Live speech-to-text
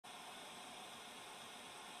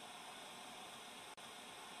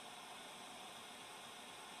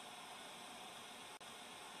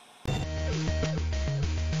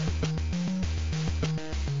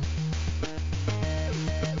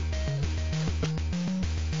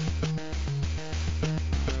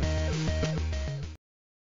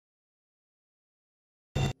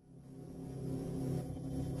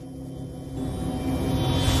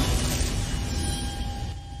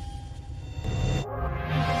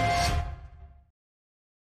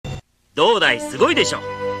どうだい、すごいでしょ。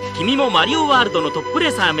君もマリオワールドのトップレ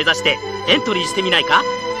ーサー目指してエントリーしてみないか。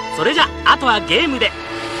それじゃあとはゲームで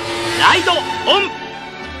ライドオン。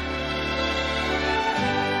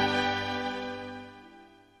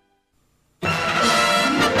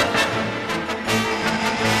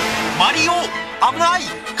マリオ危ない、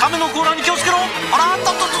亀の甲羅に気をつけろ。あらっ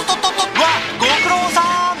とっとっとっとっと、わ、ご苦労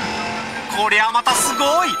さん。こりゃまたす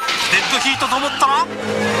ごいデッドヒートと思ったら、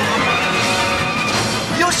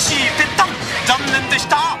よしぺったん、残念でし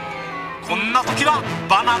た。こんな時は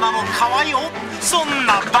バナナの皮よ。そん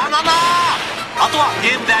なバナナ。あとはゲ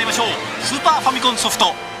ームで会いましょう。スーパーファミコンソフ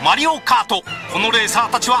トマリオカート。このレーサ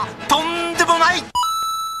ーたちはとんでもない。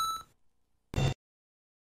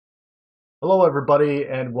 Hello everybody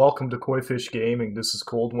and welcome to Koi Fish Gaming. This is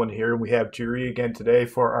Cold One here. We have Jerry again today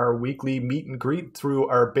for our weekly meet and greet through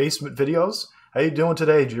our basement videos. How you doing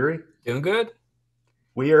today, Jerry? Doing good.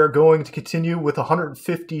 We are going to continue with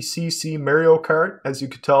 150cc Mario Kart, as you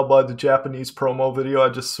could tell by the Japanese promo video I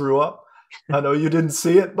just threw up. I know you didn't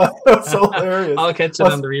see it, but it was hilarious. I'll catch it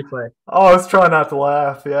on the replay. Oh, I was trying not to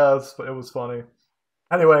laugh. Yeah, it was funny.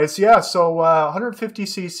 Anyways, yeah, so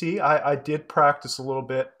 150cc, I did practice a little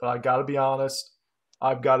bit, but I gotta be honest,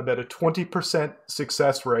 I've got about a 20%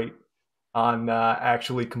 success rate on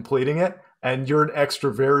actually completing it, and you're an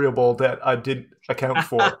extra variable that I didn't account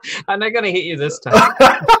for. I'm not gonna hit you this time.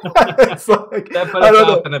 It's like, that put us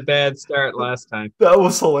off in a bad start last time. That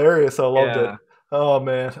was hilarious. I loved it. Oh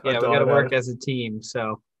man. Yeah, we gotta work as a team,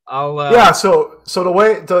 so I'll yeah, so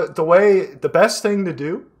the best thing to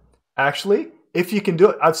do, actually, if you can do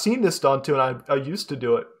it, I've seen this done too, and I used to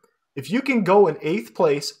do it. If you can go in 8th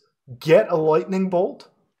place, get a lightning bolt,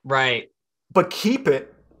 right, but keep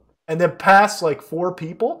it, and then pass like 4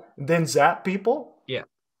 people, and then zap people. Yeah.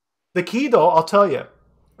 The key, though, I'll tell you,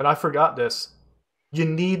 and I forgot this, you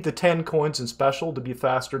need the 10 coins in special to be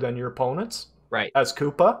faster than your opponents. Right. As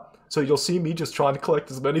Koopa. So you'll see me just trying to collect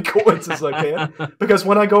as many coins as I can. Because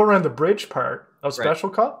when I go around the bridge part of Special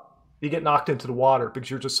Cup, you get knocked into the water because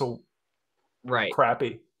you're just so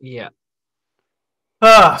crappy. Yeah.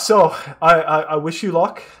 So I wish you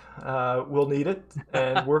luck. We'll need it.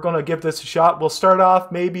 And we're going to give this a shot. We'll start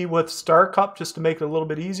off maybe with Star Cup just to make it a little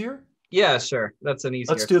bit easier. Yeah, sure. That's an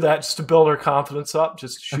easier. Let's do that just to build our confidence up.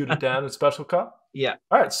 Just shoot it down in Special Cup. Yeah.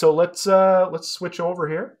 All right, so let's switch over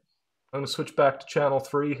here. I'm going to switch back to channel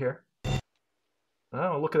 3 here.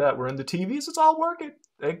 Oh, look at that. We're in the TVs. It's all working.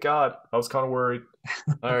 Thank God. I was kind of worried.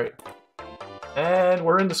 All right. And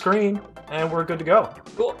we're in the screen, and we're good to go.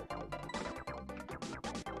 Cool.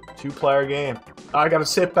 2-player game. I got to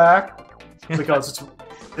sit back, because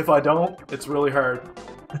if I don't, it's really hard.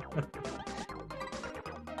 I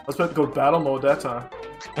was about to go battle mode that time.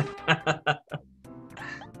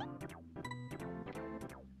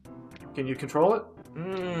 Can you control it?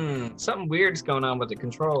 Something weird's going on with the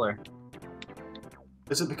controller.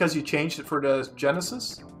 Is it because you changed it for the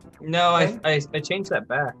Genesis? No, I changed that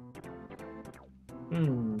back.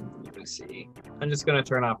 Let me see. I'm just gonna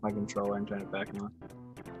turn off my controller and turn it back on.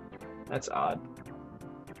 That's odd.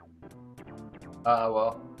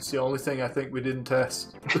 Well, it's the only thing I think we didn't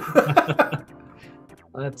test.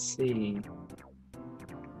 Let's see.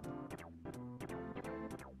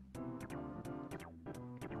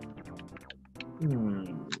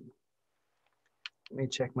 Let me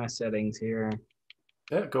check my settings here.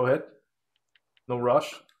 Yeah, go ahead. No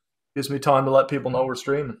rush. Gives me time to let people know we're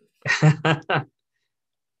streaming.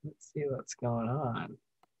 Let's see what's going on.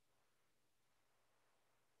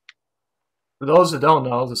 For those that don't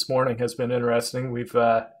know, this morning has been interesting. We've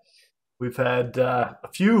had a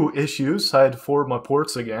few issues. I had to forward my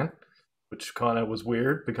ports again, which kind of was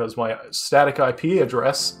weird because my static IP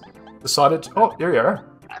address decided to... Oh, there you are.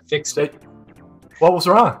 I fixed it. What was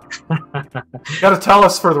wrong? You gotta tell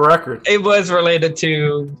us for the record. It was related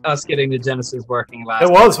to us getting the Genesis working last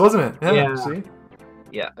time. It was, wasn't it? Yeah. See?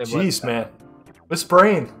 Yeah. Jeez, man. This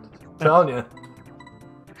brain. I'm telling you.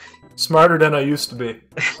 Smarter than I used to be.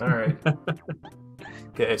 Alright.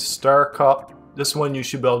 Okay, Star Cup. This one you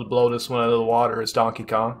should be able to blow this one out of the water is Donkey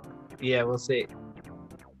Kong. Yeah, we'll see.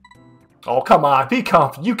 Oh, come on. Be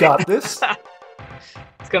confident. You got this.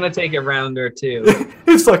 It's gonna take a round or two.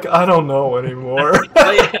 He's like, I don't know anymore.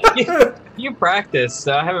 you practiced,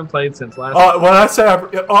 so I haven't played since last time. When I say,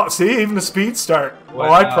 see, even the speed start. Wow.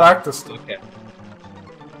 Oh, I practiced. Okay.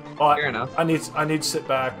 Oh, fair enough. I need to sit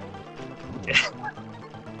back.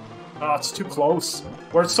 Oh, it's too close.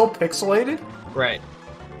 Where it's so pixelated? Right.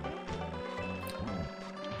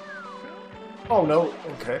 Oh, no.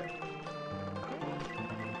 Okay.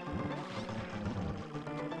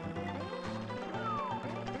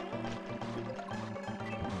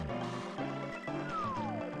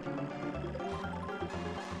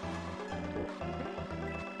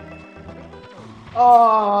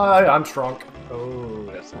 I'm shrunk. Oh,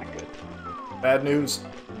 that's not good. Bad news.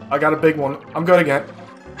 I got a big one. I'm good again.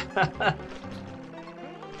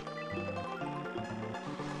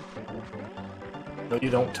 No, you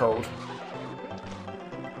don't, Toad.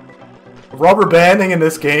 Rubber banding in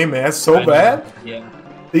this game, man, it's so bad. Yeah.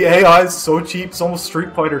 The AI is so cheap, it's almost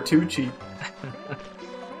Street Fighter 2 cheap.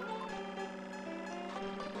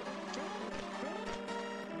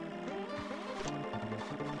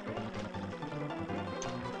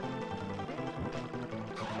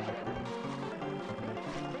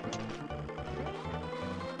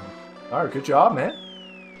 Alright, good job, man.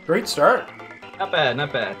 Great start. Not bad,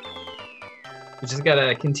 not bad. We just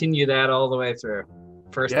gotta continue that all the way through.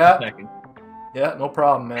 First Yeah. and second. Yeah, no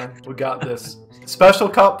problem, man. We got this. Special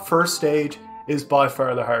Cup first stage is by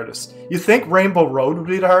far the hardest. You think Rainbow Road would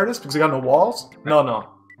be the hardest because you got no walls? No, no.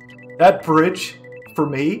 That bridge, for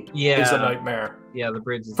me, is a nightmare. Yeah, the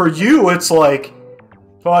bridge is... For you, it's like,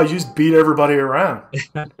 oh, you just beat everybody around.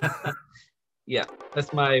 Yeah,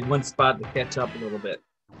 that's my one spot to catch up a little bit,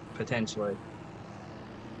 potentially.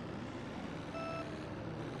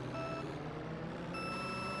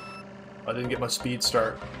 I didn't get my speed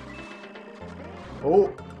start.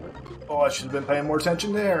 Oh, I should have been paying more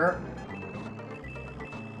attention there.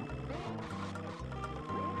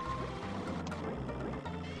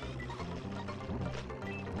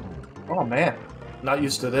 Oh man, not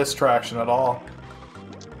used to this traction at all.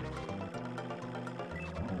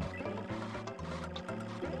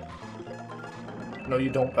 No,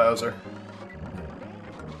 you don't, Bowser.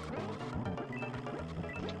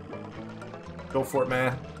 Go for it,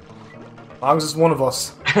 man. As long as it's one of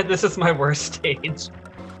us. This is my worst stage.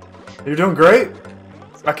 You're doing great.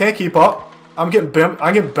 I can't keep up. I'm getting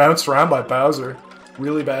bounced around by Bowser.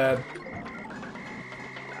 Really bad.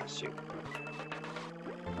 Ah, shoot.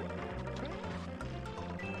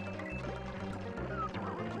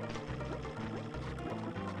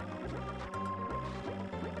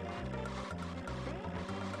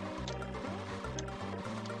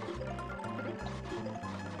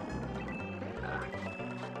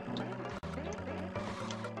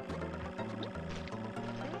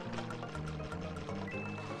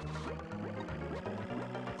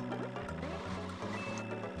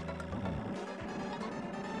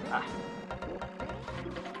 Ah.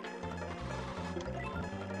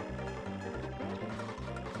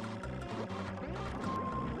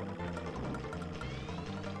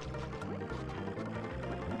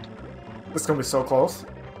 This is gonna be so close.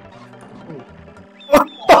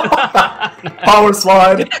 Power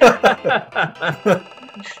slide.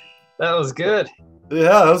 That was good.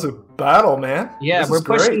 Yeah, that was a battle, man. Yeah, This we're is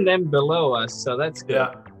great. pushing them below us, so that's good.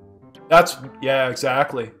 Yeah, yeah,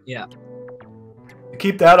 exactly. Yeah.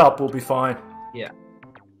 Keep that up, we'll be fine. Yeah.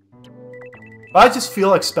 I just feel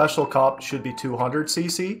like Special Cop should be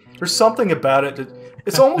 200cc. There's something about it that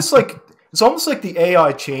it's almost like the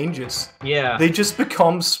AI changes. Yeah. They just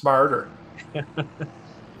become smarter.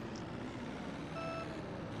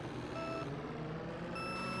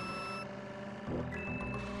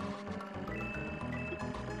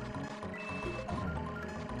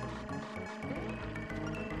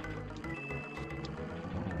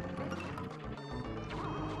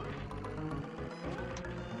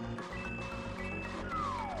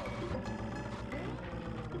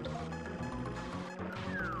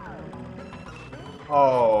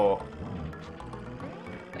 Oh.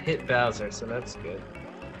 I hit Bowser, so that's good.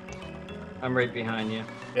 I'm right behind you.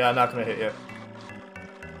 Yeah, I'm not gonna hit you.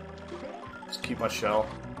 Just keep my shell.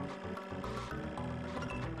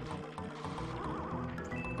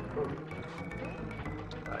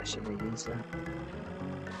 I should have used that.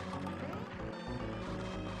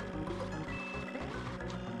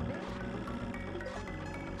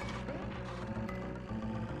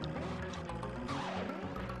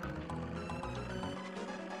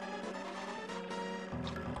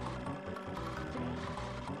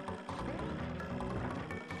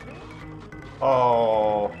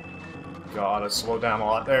 Oh. God, I slowed down a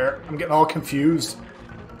lot there. I'm getting all confused.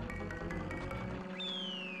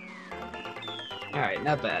 Alright,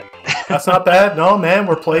 not bad. That's not bad. No, man,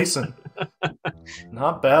 we're placing.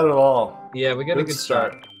 Not bad at all. Yeah, we got a good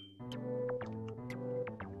start.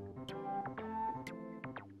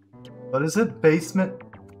 What is it? Basement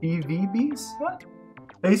EVBs? What?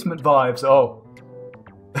 Basement vibes. Oh.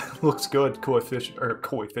 Looks good. Koi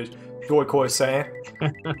saying.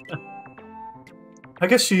 I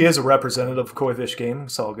guess she is a representative of Koi Fish Game.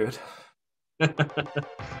 It's all good. I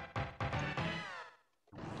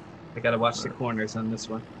gotta watch the corners on this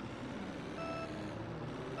one.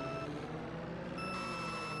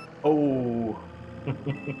 Oh.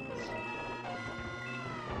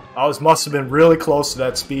 Must have been really close to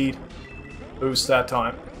that speed boost that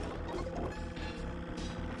time.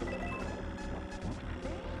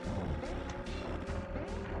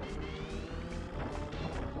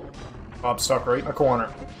 I'm stuck right in the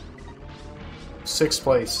corner. 6th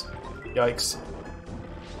place. Yikes.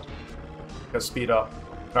 Gotta speed up.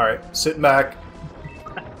 Alright, sitting back.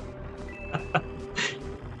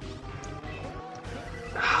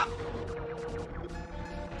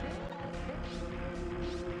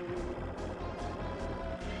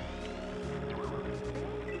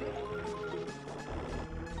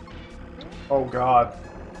 Oh god.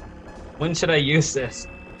 When should I use this?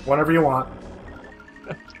 Whenever you want.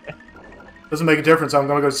 Okay. Doesn't make a difference. I'm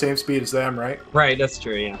gonna go the same speed as them, right? Right, that's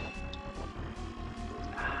true, yeah.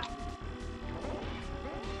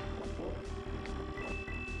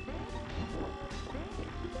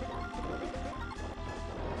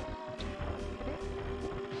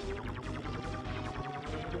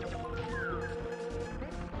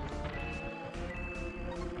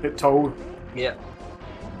 Hit Toad. Yeah.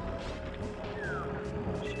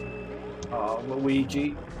 Oh,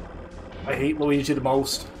 Luigi. I hate Luigi the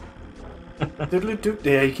most.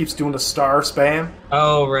 Yeah, he keeps doing the star spam.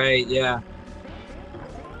 Oh, right, yeah.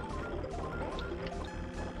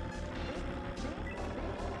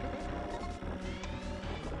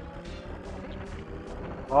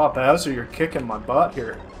 Oh, Bowser, you're kicking my butt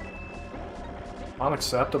here.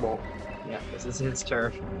 Unacceptable. Yeah, this is his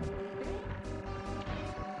turf.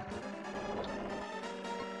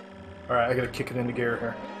 Alright, I gotta kick it into gear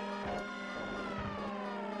here.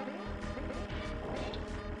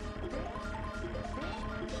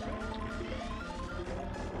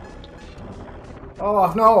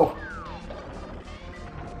 Oh, no!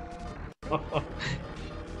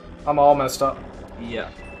 I'm all messed up.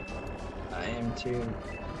 Yeah. I am too.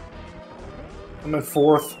 I'm in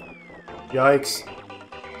 4th. Yikes.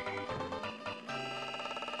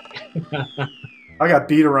 I got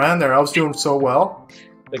beat around there. I was doing so well.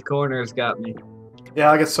 The corners got me.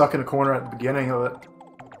 Yeah, I get stuck in the corner at the beginning of it.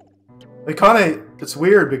 It's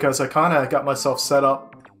weird because I kinda got myself set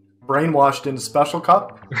up, brainwashed into Special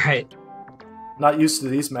Cup. Right. Not used to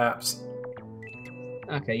these maps.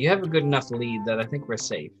 Okay, you have a good enough lead that I think we're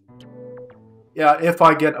safe. Yeah, if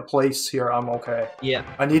I get a place here, I'm okay. Yeah.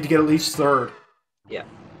 I need to get at least 3rd. Yeah.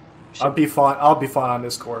 I'll be fine. I'll be fine on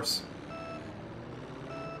this course.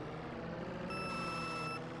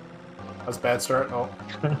 That's a bad start. Oh.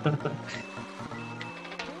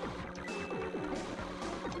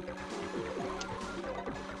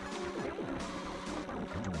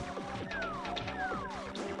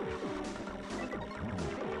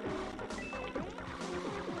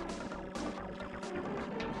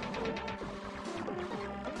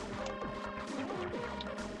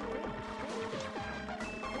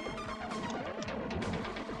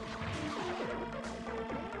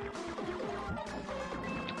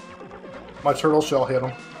 My turtle shell hit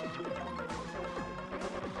him.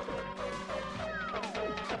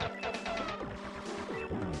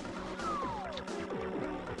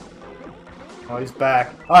 Oh, he's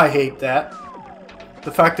back. I hate that.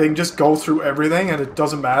 The fact they can just go through everything and it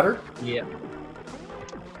doesn't matter. Yeah.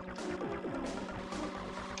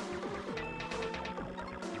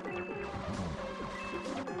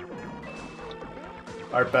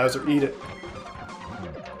 Alright, Bowser, eat it.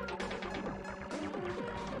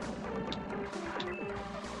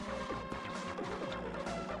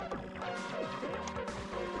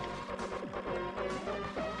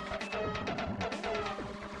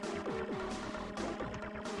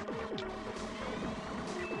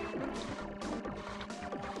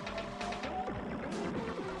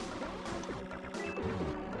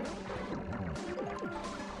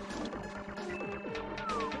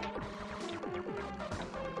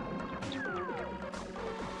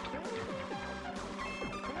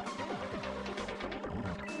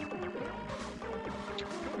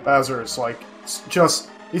 Bowser is like,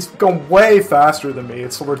 he's going way faster than me.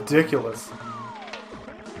 It's ridiculous.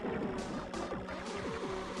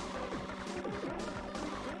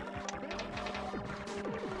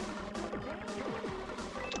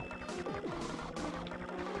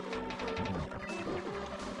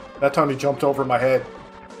 That time he jumped over my head.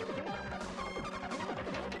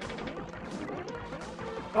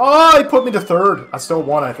 Oh, he put me to 3rd. I still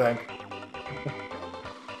won, I think.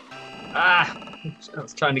 Ah! I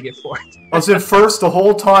was trying to get 4th. I was in 1st the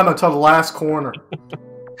whole time until the last corner.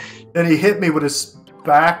 Then he hit me with his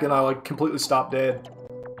back and I like completely stopped dead.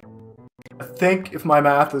 I think if my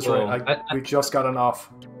math is right, we just got enough.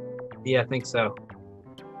 Yeah, I think so.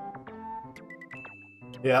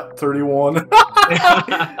 Yeah, 31. I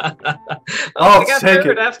got take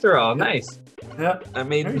 3rd it. after all. Nice. Yeah. I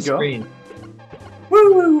made There the you go. screen.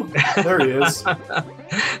 Woo! There he is. That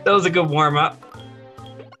was a good warm up.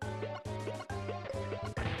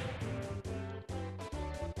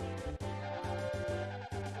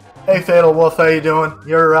 Hey, Fatal Wolf, how you doing?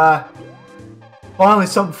 You're finally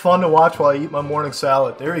something fun to watch while I eat my morning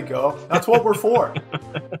salad. There you go. That's what we're for.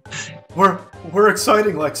 We're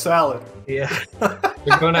exciting like salad. Yeah.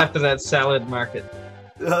 We're going after that salad market.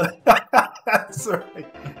 That's right.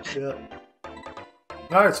 Yeah.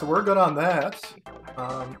 All right, so we're good on that.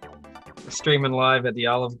 We're streaming live at the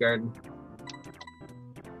Olive Garden.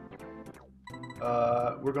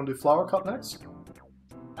 We're gonna do Flower Cup next.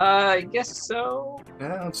 I guess so.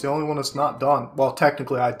 Yeah, it's the only one that's not done. Well,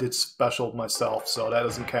 technically, I did special myself, so that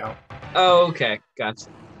doesn't count. Oh, okay. Gotcha.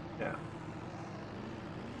 Yeah.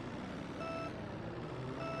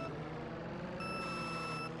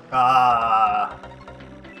 Ah.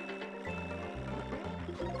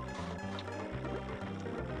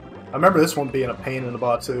 I remember this one being a pain in the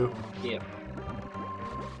butt too. Yeah.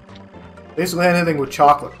 Basically anything with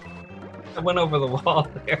chocolate. I went over the wall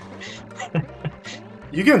there.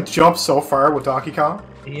 You can jump so far with Donkey Kong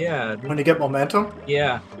Yeah. when you get momentum.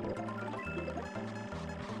 Yeah.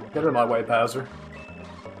 Get out of my way, Bowser.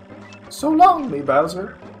 So long, me,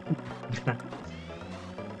 Bowser.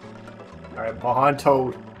 Alright, behind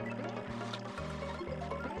Toad.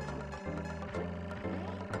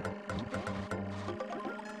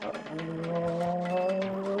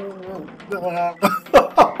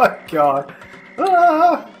 Oh my god.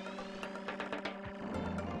 Ah!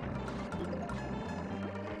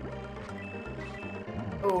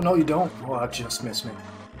 Oh, no, you don't. Oh, that just missed me.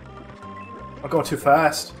 I'm going too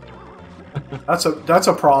fast. That's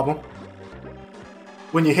a problem.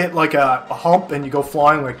 When you hit like a hump and you go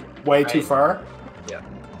flying like way too far. Yeah.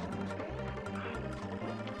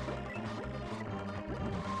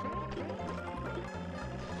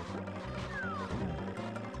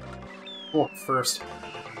 Oh, first.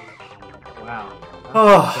 Wow.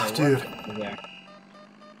 Oh, Okay, dude. what's there?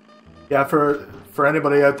 Yeah, for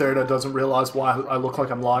anybody out there that doesn't realize why I look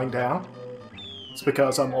like I'm lying down, it's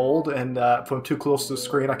because I'm old and if I'm too close to the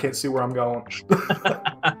screen, I can't see where I'm going.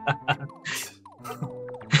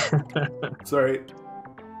 Sorry.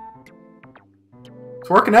 It's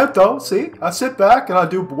working out though. See, I sit back and I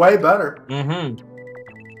do way better. Mm-hmm.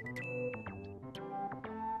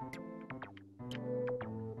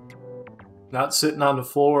 Not sitting on the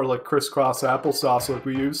floor like crisscross applesauce like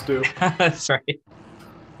we used to. That's right.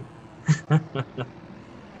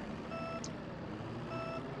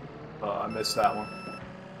 Oh, I missed that one.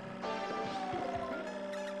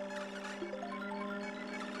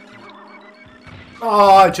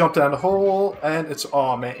 Oh, I jumped down the hole, and it's,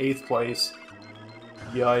 oh man, 8th place.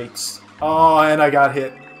 Yikes. Oh, and I got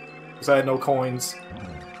hit, because I had no coins.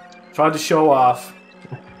 Tried to show off.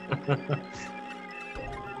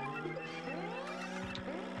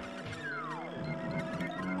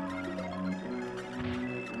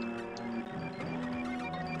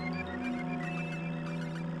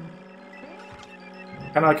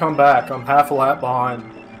 Can I come back? I'm half a lap behind.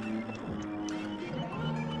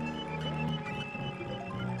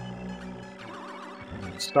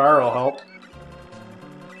 Star will help.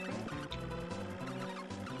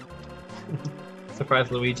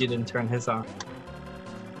 Surprised Luigi didn't turn his on.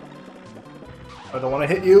 I don't want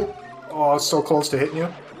to hit you. Oh, I was so close to hitting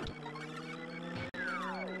you.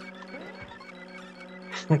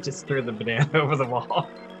 I just threw the banana over the wall.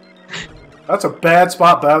 That's a bad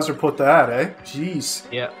spot Bowser put that, eh? Jeez.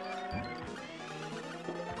 Yeah.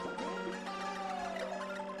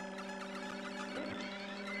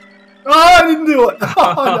 Oh, I didn't do it!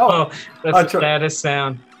 Oh, no. That's the saddest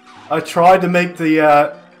sound. I tried to make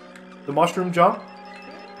the mushroom jump.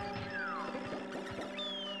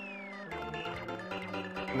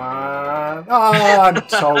 Come on. Oh, I'm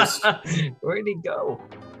toast. Where'd he go?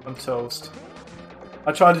 I'm toast.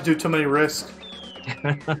 I tried to do too many risks.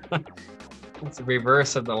 It's the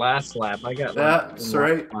reverse of the last lap. I got That's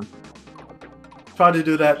right. Tried to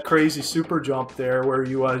do that crazy super jump there where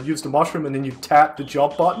you use the mushroom and then you tap the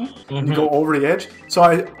jump button and you go over the edge. So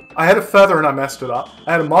I had a feather and I messed it up.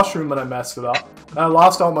 I had a mushroom and I messed it up. And I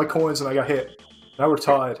lost all my coins and I got hit. Now we're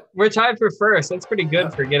tied. We're tied for first. That's pretty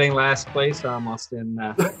good for getting last place almost in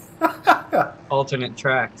alternate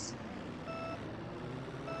tracks.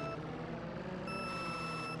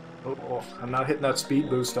 Oh, I'm not hitting that speed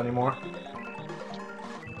boost anymore.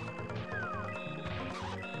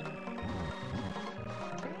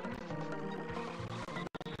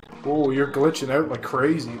 Whoa, you're glitching out like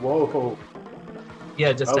crazy. Whoa. Yeah,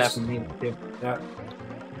 it just happened to me too. Yeah.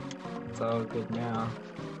 It's all good now.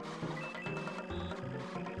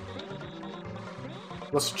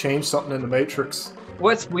 Let's change something in the Matrix.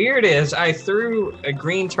 What's weird is I threw a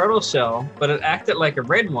green turtle shell, but it acted like a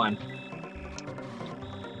red one.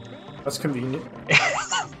 That's convenient.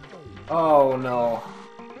 Oh no.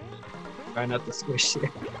 Try not to squish you.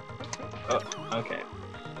 Oh, okay.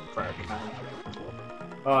 Far behind.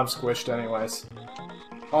 Oh, I'm squished anyways.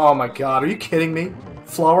 Oh my god, are you kidding me?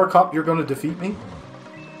 Flower Cup, you're gonna defeat me?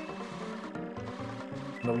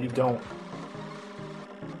 No, you don't.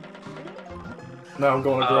 No, I'm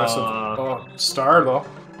going aggressive. Oh, Star, though.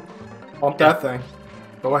 Bump that thing.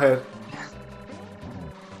 Go ahead.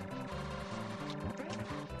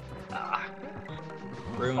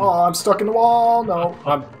 Ruined. Oh, I'm stuck in the wall. No,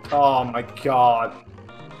 I'm... Oh my god.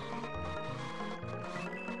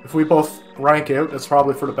 If we both rank out, that's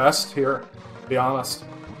probably for the best here, to be honest.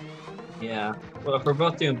 Yeah. Well, if we're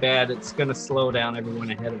both doing bad, it's gonna slow down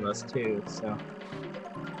everyone ahead of us, too, so...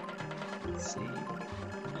 Let's see.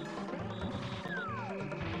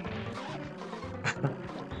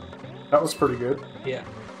 That was pretty good. Yeah.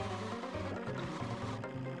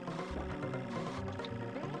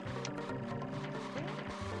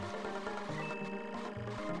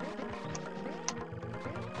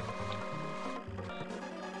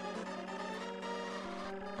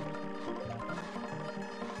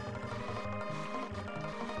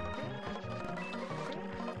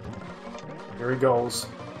 Here he goes.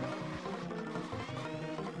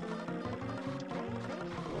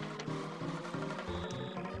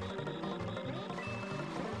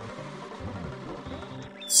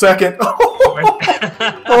 Second.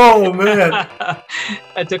 Oh man.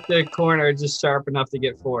 I took the corner just sharp enough to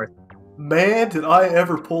get fourth. Man, did I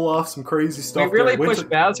ever pull off some crazy stuff. We really there. pushed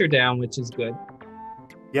Bowser down, which is good.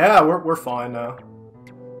 Yeah, we're fine now.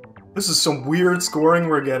 This is some weird scoring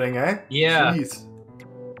we're getting, eh? Yeah. Jeez.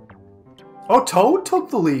 Oh, Toad took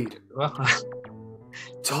the lead.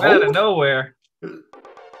 Toad? Out of nowhere.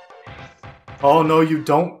 Oh, no, you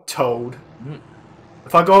don't, Toad.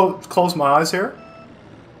 If I go close my eyes here,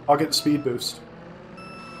 I'll get the speed boost.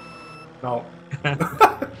 No.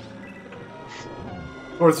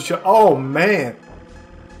 Where's the shot? Oh, man.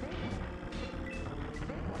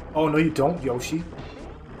 Oh, no, you don't, Yoshi.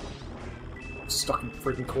 Stuck in the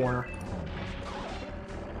freaking corner.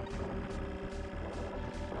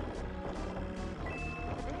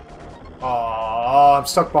 Aww, I'm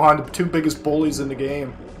stuck behind the two biggest bullies in the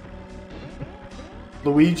game.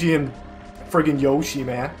 Luigi and friggin' Yoshi,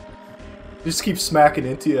 man. Just keep smacking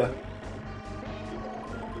into you.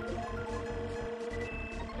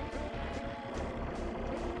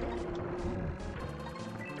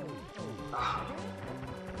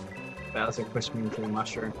 Bowser pushed me into the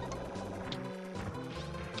mushroom.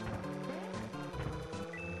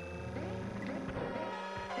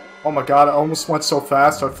 Oh my god, I almost went so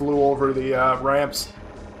fast I flew over the ramps.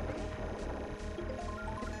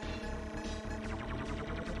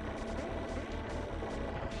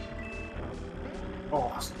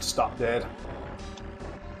 Oh, stop dead.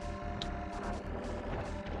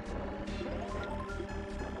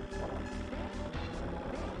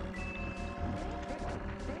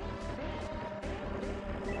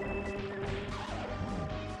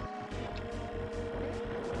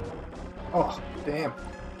 Oh, damn.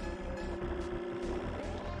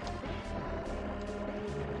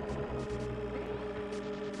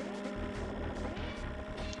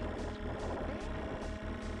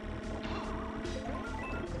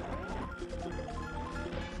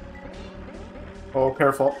 Oh,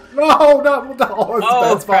 careful. No, no, no. Oh,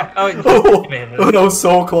 that's bad spot. oh, man. Oh, that was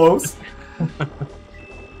so close.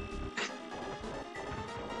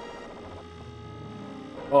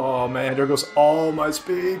 Oh, man, there goes all my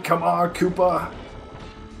speed. Come on, Koopa.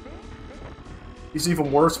 He's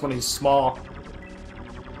even worse when he's small.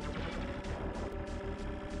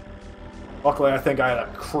 Luckily, I think I had a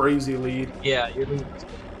crazy lead. Yeah, you're losing.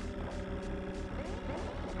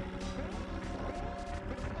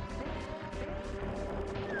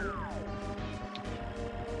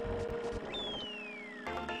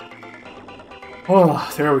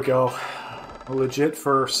 Oh, there we go. A legit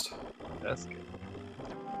first. That's good.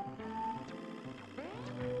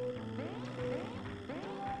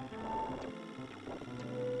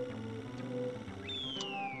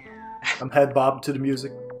 I'm head bobbing to the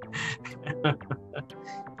music.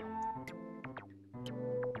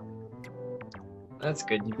 That's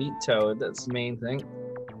good. You beat Toad. That's the main thing.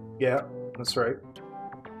 Yeah, that's right.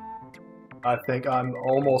 I think I'm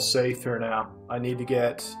almost safe here now. I need to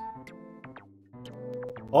get...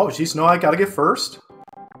 Oh, jeez, no, I gotta get first?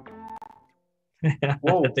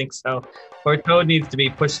 Whoa. I think so. Or Toad needs to be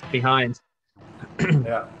pushed behind.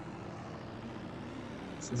 Yeah.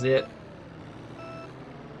 This is it.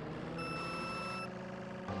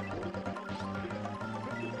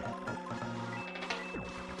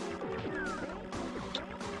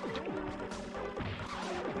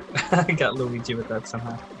 I got Luigi with that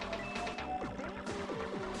somehow.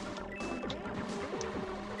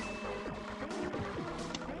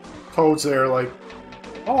 Toad's there like,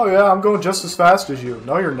 oh yeah, I'm going just as fast as you.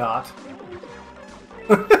 No, you're not.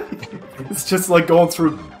 It's just like going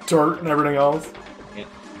through dirt and everything else. Yeah.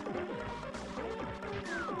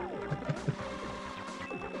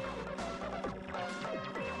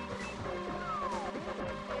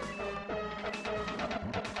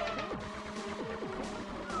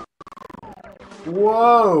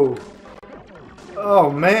 Whoa! Oh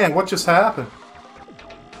man, what just happened?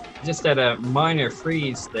 Just had a minor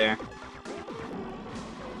freeze there.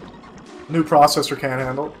 New processor can't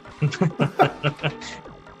handle it.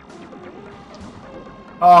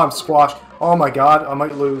 Oh, I'm squashed. Oh my god, I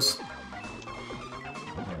might lose.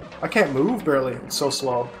 I can't move barely. It's so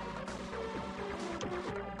slow.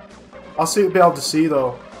 I'll be able to see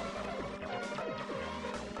though.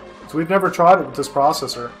 So we've never tried it with this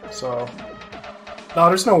processor, so... No,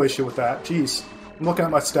 there's no issue with that. Jeez. I'm looking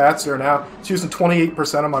at my stats there now. It's using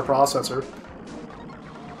 28% of my processor.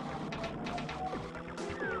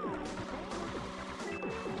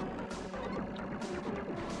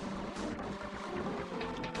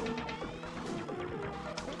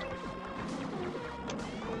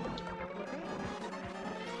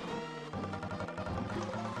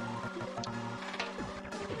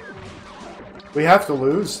 We have to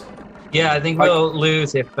lose. Yeah, I think we'll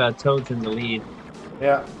lose if Toad's in the lead.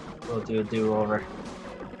 Yeah. We'll do a do-over.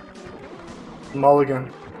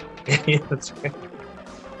 Mulligan. Yeah, that's right.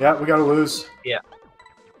 Yeah, we gotta lose. Yeah.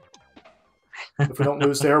 If we don't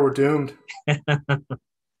lose there, we're doomed.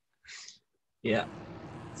 Yeah.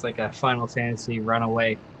 It's like a Final Fantasy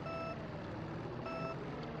runaway.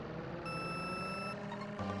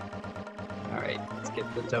 Alright, let's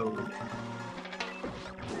get the Toad.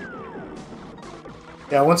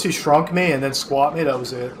 Yeah, once he shrunk me and then squat me, that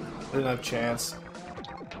was it. I didn't have a chance.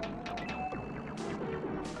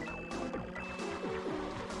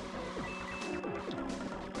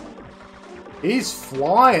 He's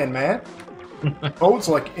flying, man. Toad's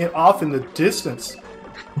like off in the distance.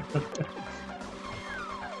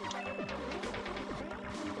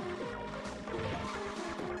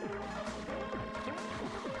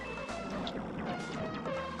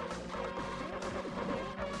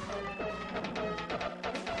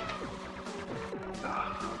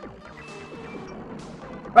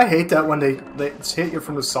 I hate that when they hit you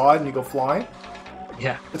from the side and you go flying.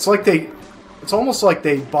 Yeah. It's like it's almost like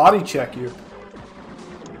they body check you.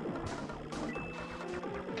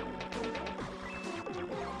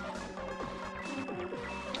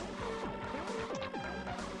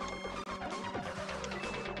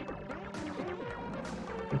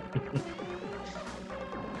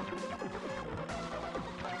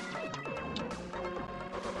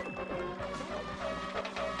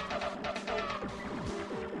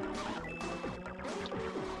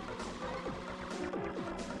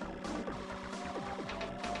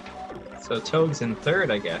 So Toad's in third,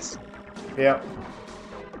 I guess. Yeah.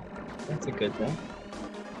 That's a good thing.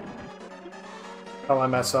 How'd I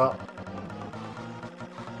mess up?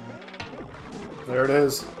 There it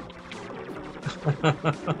is.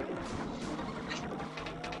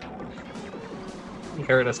 You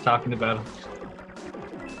heard us talking about him.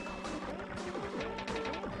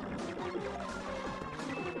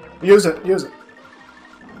 Use it, use it.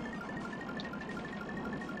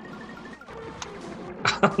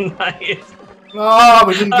 Nice. Oh,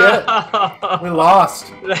 we didn't get it. We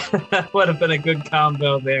lost. That would have been a good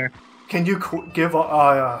combo there. Can you give up?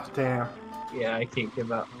 Oh, yeah, damn. Yeah, I can't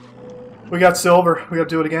give up. We got silver. We got to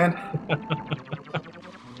do it again.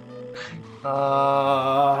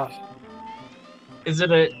 Is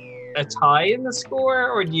it a tie in the score,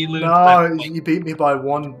 or do you lose? No, you beat me by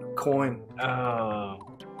 1 coin. Oh.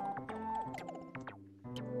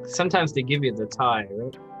 Sometimes they give you the tie,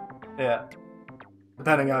 right? Yeah.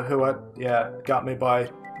 Depending on who got me by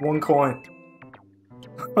 1 coin.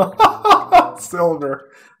 Silver.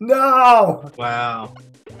 No! Wow.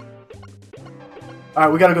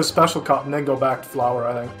 Alright, we gotta go special cup and then go back to flower,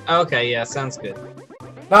 I think. Okay, yeah, sounds good.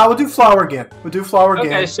 Nah, we'll do flower again. We'll do flower again.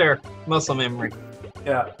 Okay, sure. Muscle memory.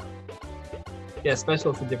 Yeah. Yeah,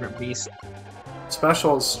 special's a different beast.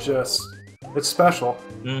 Special is just... It's special.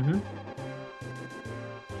 Mm-hmm.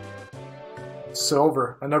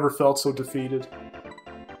 Silver. I never felt so defeated.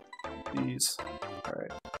 Jeez.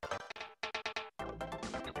 Alright.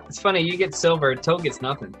 It's funny, you get silver, Toad gets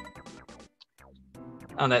nothing.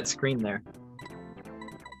 On that screen there.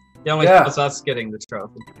 The only thing was us getting the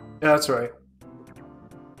trophy. Yeah, that's right.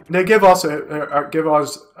 They give us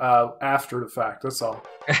after the fact, that's all.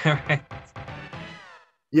 Right.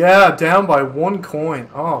 Yeah, down by 1 coin.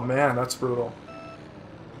 Oh man, that's brutal.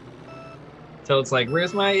 So it's like,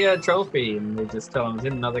 where's my trophy? And they just tell him it's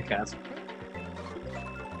in another castle.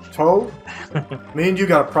 Toad, me and you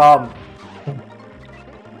got a problem.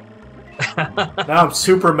 Now I'm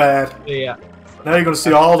super mad. Yeah. Now you're gonna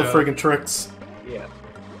see all the friggin' tricks. Yeah.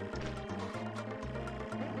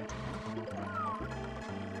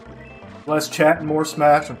 Less chatting, more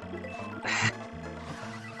smashing.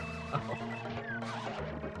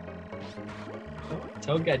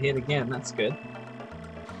 Toad got hit again. That's good.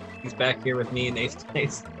 He's back here with me and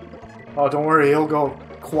Ace. Oh, don't worry, he'll go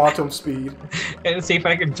quantum speed. And see if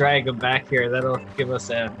I can drag him back here. That'll give us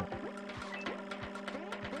a.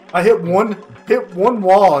 I hit one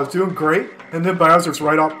wall. I was doing great, and then Bowser's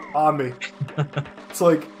right up on me. It's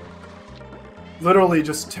like literally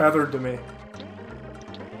just tethered to me.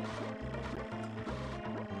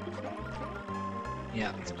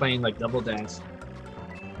 Yeah, it's playing like double dance.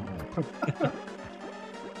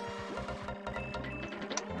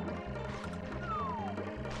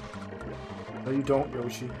 No, you don't,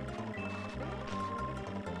 Yoshi.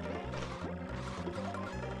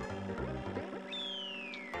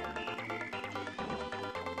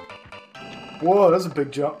 Whoa, that's a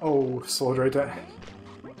big jump. Oh, slowed right down.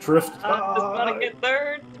 Drift. I just want to get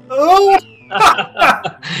third. Oh!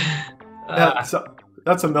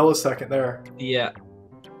 That's a millisecond there. Yeah.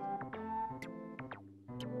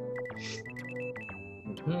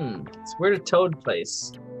 So where did Toad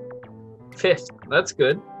place? 5th. That's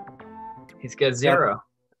good. He's got 0.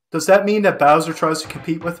 Does that mean that Bowser tries to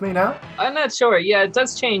compete with me now? I'm not sure. Yeah, it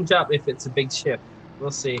does change up if it's a big shift. We'll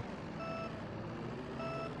see.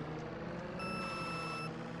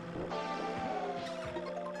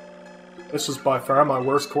 This was by far my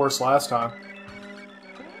worst course last time.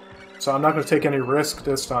 So I'm not going to take any risk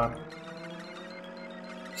this time.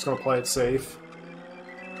 Just going to play it safe.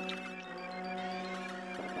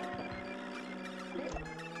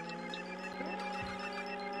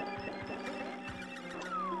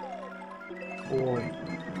 Boy,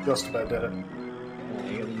 just about did it. Yeah,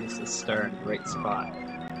 you gotta use the star in the right spot.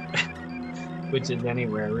 Which is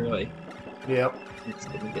anywhere, really. Yep. It's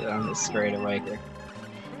gonna get on this straight away here.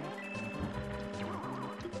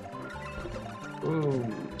 Ooh,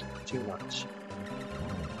 too much.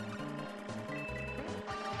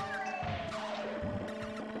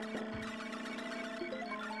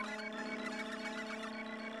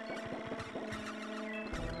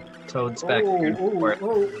 Toad's back here for it.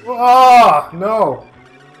 Ah, no!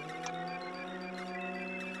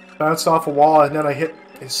 Bounced off a wall and then I hit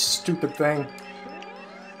this stupid thing.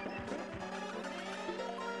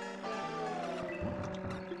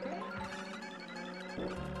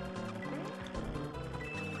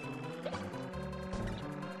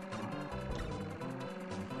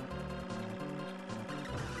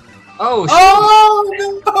 Oh, shit. Oh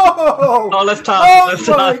no! Oh, let's top Oh it. Let's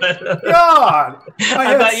top my it. God!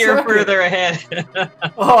 I thought you were further ahead.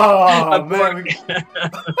 Oh man!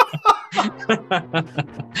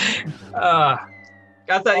 I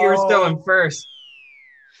thought you were still in first.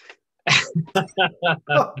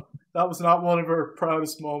 That was not one of her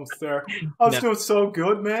proudest moments there. I was doing so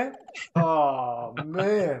good, man. Oh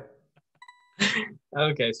man!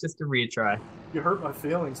 Okay, it's just a retry. You hurt my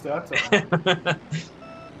feelings that time.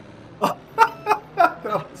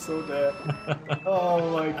 That was so bad.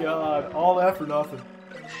 Oh my God! All that for nothing.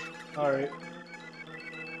 All right.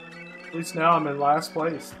 At least now I'm in last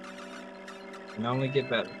place. Can only get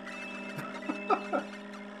better.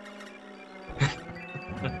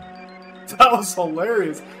 That was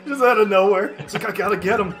hilarious. Just out of nowhere. It's like, I gotta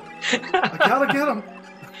get him. I gotta get him.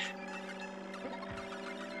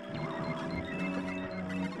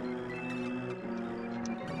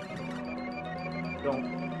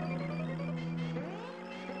 Don't.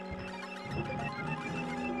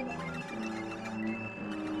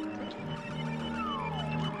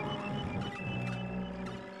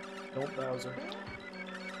 Don't, Bowser.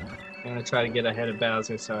 I'm gonna try to get ahead of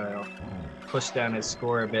Bowser, so I'll push down his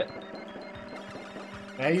score a bit.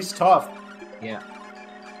 Man, he's tough. Yeah.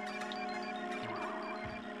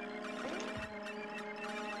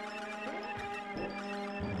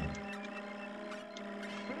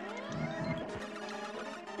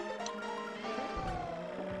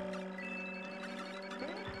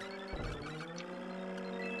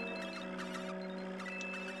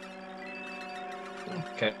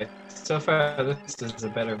 Okay, so far this is a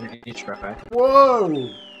better retry. Whoa!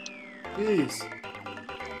 Jeez.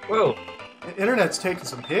 Whoa! The internet's taking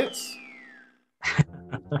some hits.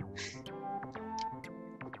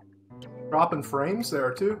 Dropping frames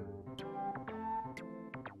there, too.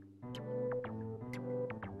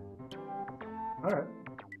 Alright.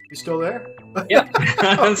 You still there? Yeah,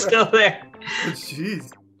 I'm still there.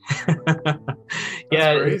 Jeez.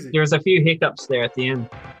 Yeah, crazy. there was a few hiccups there at the end.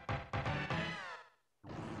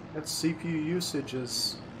 That CPU usage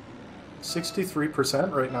is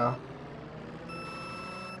 63% right now.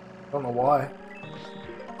 Don't know why.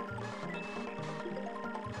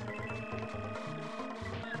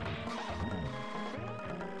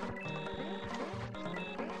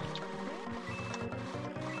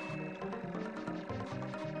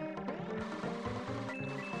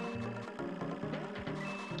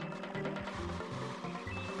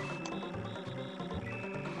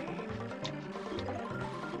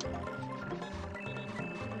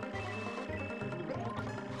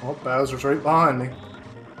 Oh, Bowser's right behind me.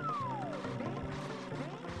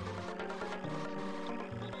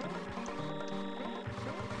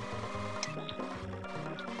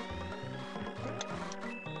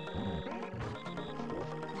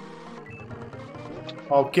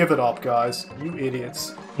 Oh, give it up, guys. You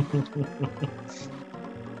idiots.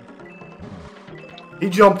 He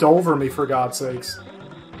jumped over me, for God's sakes.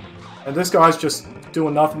 And this guy's just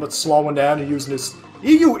doing nothing but slowing down and using his...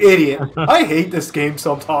 You idiot! I hate this game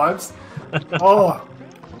sometimes. Oh.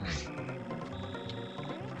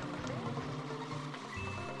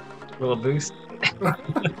 Little boost.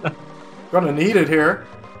 Gonna need it here.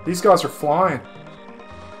 These guys are flying.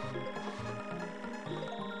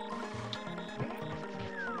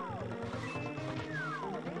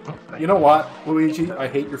 You know what, Luigi? I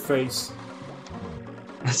hate your face.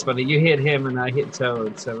 That's funny. You hit him and I hit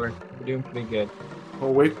Toad, so we're doing pretty good.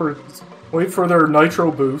 Well, wait for their nitro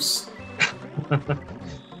boosts.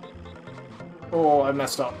 Oh, I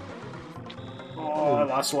messed up. Oh, I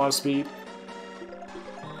lost a lot of speed.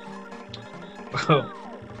 Oh.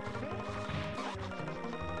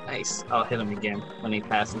 Nice. I'll hit him again when he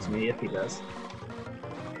passes me, if he does.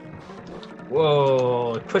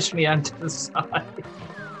 Whoa, it pushed me onto the side.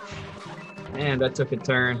 Man, that took a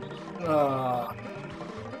turn.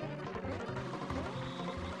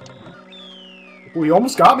 Well, he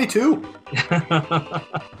almost got me too.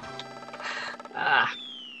 Ah.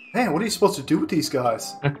 Man, what are you supposed to do with these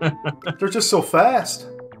guys? They're just so fast.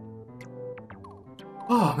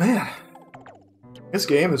 Oh, man. This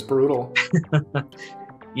game is brutal.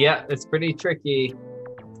 Yeah, it's pretty tricky.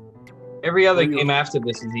 Every other game after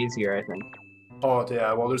this is easier, I think. Oh,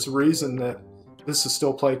 yeah. Well, there's a reason that this is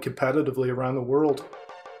still played competitively around the world.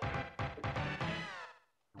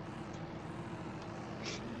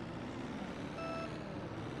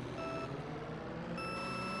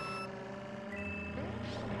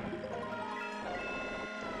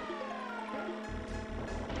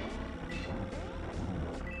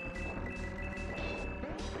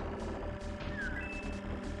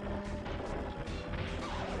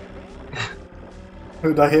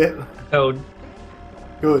 Who'd I hit? Toad.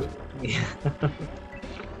 Good. Yeah.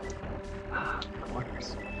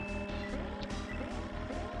 Corners.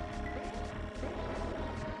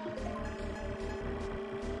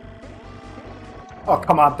 Oh,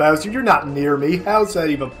 come on, Bowser. You're not near me. How's that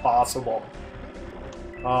even possible?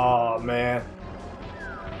 Oh, man.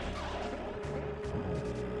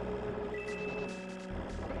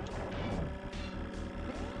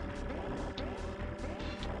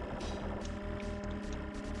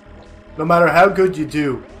 No matter how good you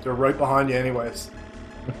do, they're right behind you anyways.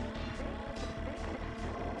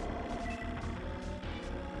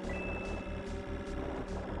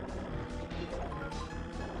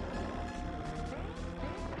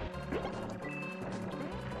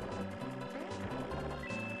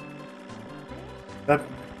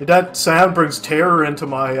 That sound brings terror into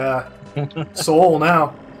my soul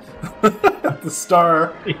now. The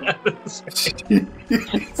star.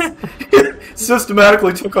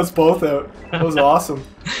 Systematically took us both out. That was awesome.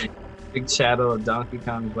 Big shadow of Donkey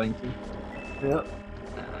Kong blinking. Yep.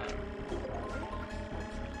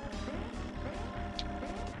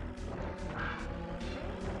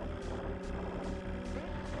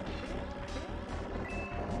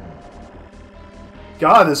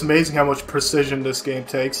 God, it's amazing how much precision this game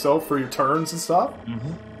takes, though, for your turns and stuff.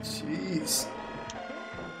 Mm-hmm. Jeez.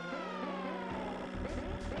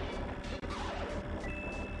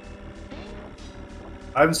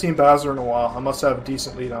 I haven't seen Bowser in a while. I must have a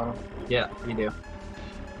decent lead on him. Yeah, you do.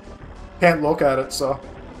 Can't look at it, so.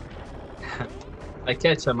 If I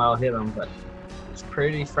catch him, I'll hit him, but it's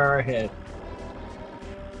pretty far ahead.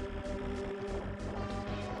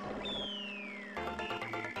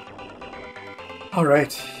 All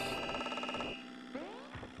right.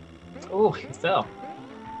 Oh, he fell.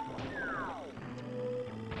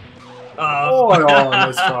 Oh,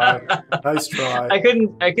 nice try. Nice try. I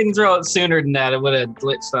couldn't throw it sooner than that. It would have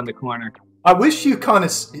glitched on the corner. I wish you kind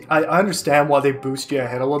of... I understand why they boost you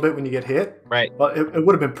ahead a little bit when you get hit. Right. But it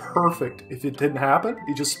would have been perfect if it didn't happen.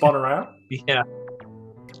 You just spun around. Yeah.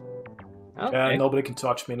 Okay. Yeah, nobody can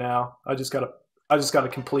touch me now. I just gotta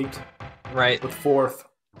complete Right. with 4th.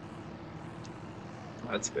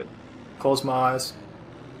 That's good. Close my eyes.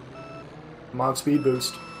 Come on, speed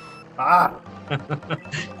boost. Ah!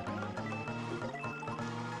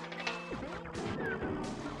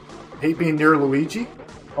 Hate being near Luigi.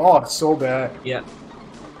 Oh, it's so bad. Yeah.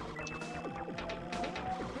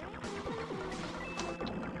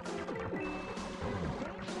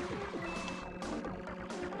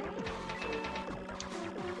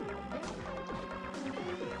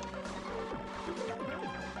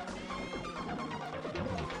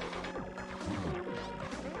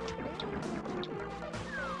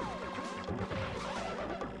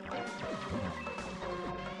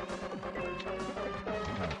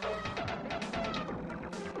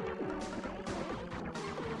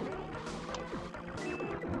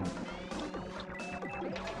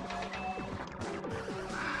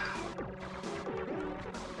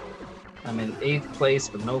 I'm in 8th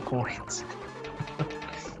place with no coins.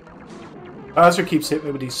 Bowser keeps hitting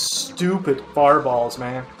me with these stupid fireballs,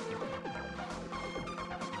 man.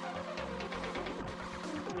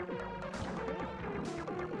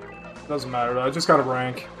 Doesn't matter though, I just gotta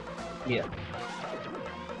rank. Yeah.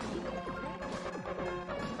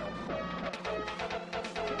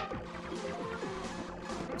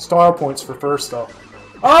 Star points for first though.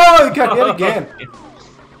 Oh, you got hit again!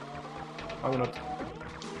 I'm gonna...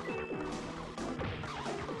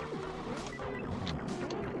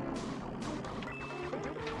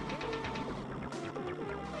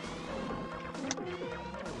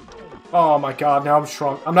 Oh my god, now I'm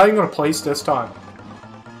shrunk. I'm not even gonna place this time.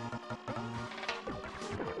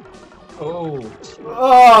 Oh.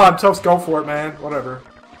 Oh, I'm toast. Go for it, man. Whatever.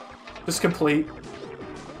 Just complete.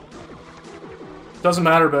 Doesn't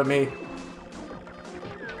matter about me.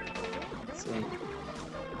 Let's see.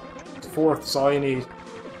 4th is all you need.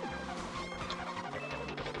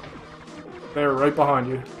 There, right behind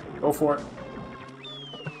you. Go for it.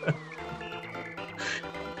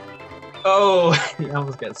 Oh, you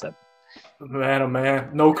almost got 7. Man, oh man.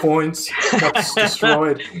 No coins. Got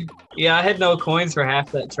destroyed. Yeah, I had no coins for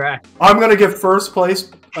half that track. I'm gonna get first place,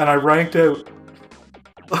 and I ranked out.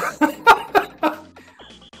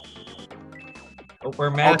 Oh, we're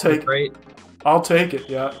massive, right? I'll take it,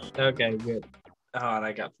 yeah. Okay, good. Oh, and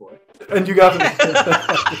I got 4. And you got it.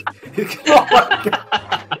 Oh my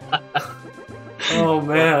god. Oh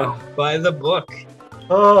man. Wow. By the book.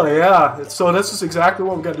 Oh yeah. So this is exactly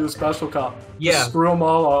what we're gonna do with Special Cup. Yeah. Just screw them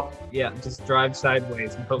all up. Yeah, just drive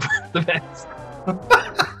sideways and hope for the best.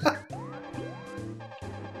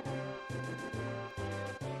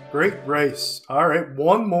 Great race. All right,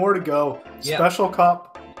 one more to go. Yep. Special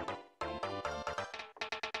Cup.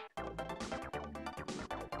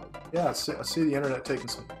 Yeah, I see the internet taking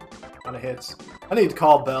some kind of hits. I need to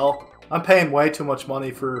call Bell. I'm paying way too much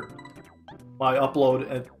money for my upload,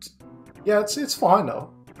 and yeah, it's fine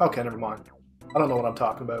though. Okay, never mind. I don't know what I'm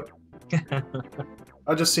talking about.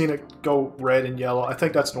 I just seen it go red and yellow. I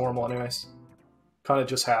think that's normal, anyways. Kind of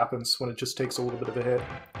just happens when it just takes a little bit of a hit.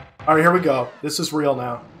 All right, here we go. This is real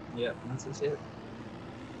now. Yeah, this is it.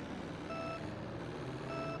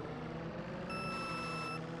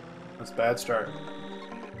 That's a bad start.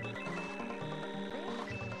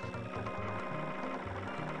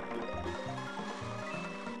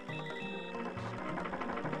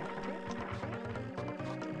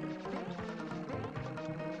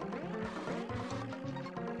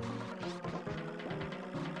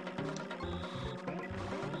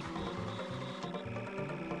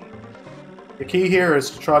 The key here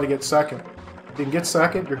is to try to get second. If you can get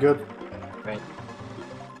second, you're good. Right.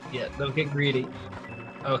 Yeah, don't get greedy.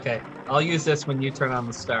 Okay, I'll use this when you turn on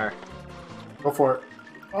the star. Go for it.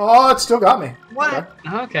 Oh, it still got me. What?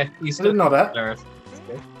 Okay, you I still didn't know that. stars. That's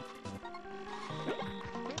good.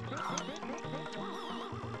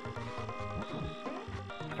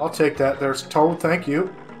 I'll take that. There's Toad, thank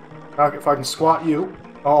you. If I can squat you.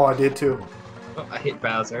 Oh, I did too. Oh, I hit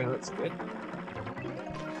Bowser. That's good.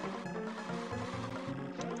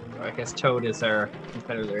 Oh, I guess Toad is our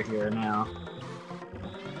competitor here now.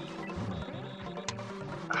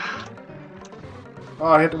 Oh,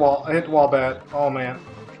 I hit the wall. I hit the wall bad. Oh, man.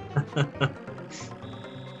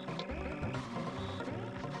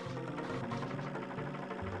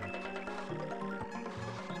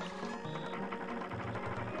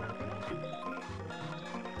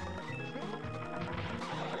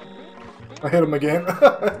 I hit him again.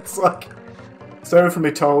 It's like... Sorry for me,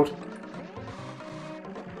 Toad.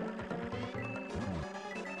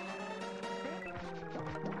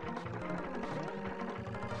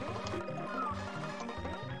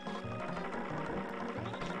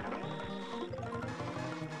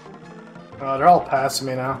 They're all passing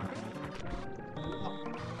me now.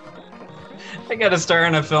 I got a star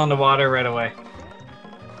and I fell in the water right away.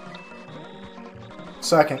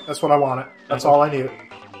 Second. That's what I wanted. That's all I needed.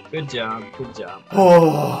 Good job. Good job.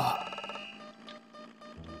 Oh.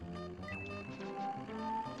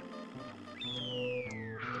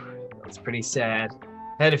 It's pretty sad.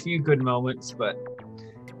 Had a few good moments, but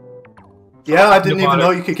Yeah, I didn't even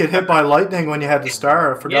know you could get hit by lightning when you had the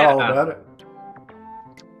star. I forgot all about it.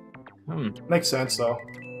 Makes sense, though.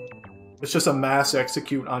 It's just a mass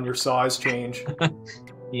execute on your size change.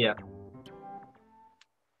 Yeah.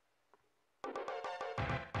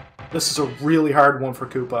 This is a really hard one for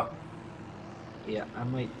Koopa. Yeah, I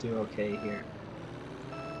might do okay here.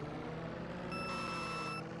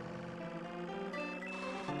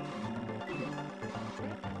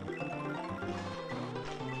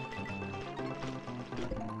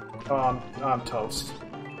 I'm toast.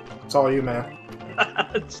 It's all you, man.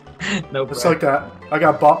 No It's like that. I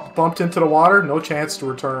got bumped into the water, no chance to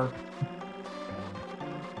return.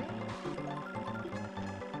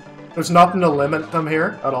 There's nothing to limit them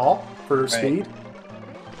here at all for their speed.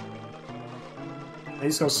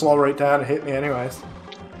 He's gonna slow right down and hit me anyways.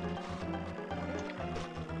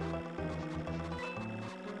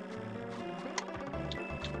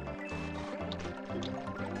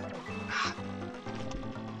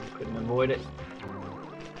 Couldn't avoid it.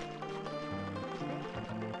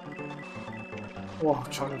 Oh,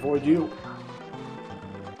 I'm trying to avoid you.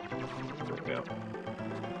 There we go.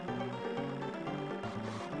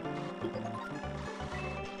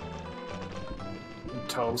 I'm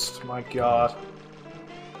toast, my god.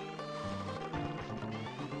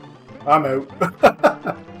 I'm out.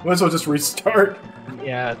 Might as well just restart.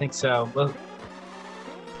 Yeah, I think so. Well,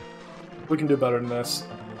 We can do better than this.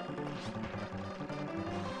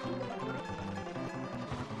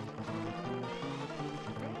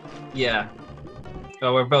 yeah.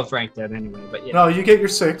 Well, we're both ranked out anyway, but yeah. No, you get your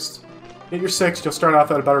 6th. Get your 6th, you'll start off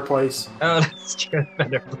at a better place. Oh, that's true.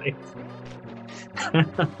 Better place.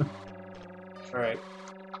 Alright.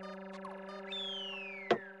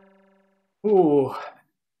 Ooh.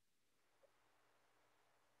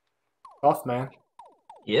 Tough, man.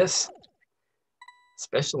 Yes.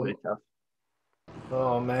 Especially tough.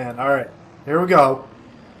 Oh, man. Alright. Here we go.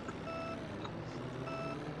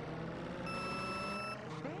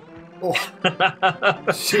 Oh,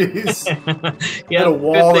 jeez. Yeah, Hit a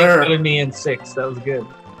wall good thing there. putting me in 6. That was good.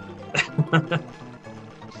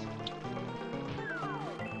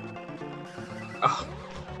 Oh,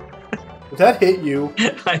 Did that hit you?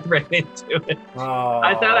 I ran into it. Oh.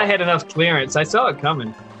 I thought I had enough clearance. I saw it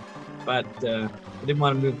coming, but I didn't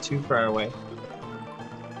want to move too far away.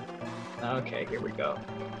 Okay, here we go.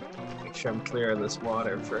 Make sure I'm clear of this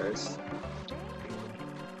water first.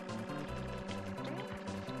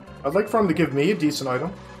 I'd like for him to give me a decent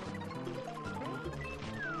item.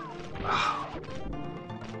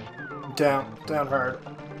 Down hard.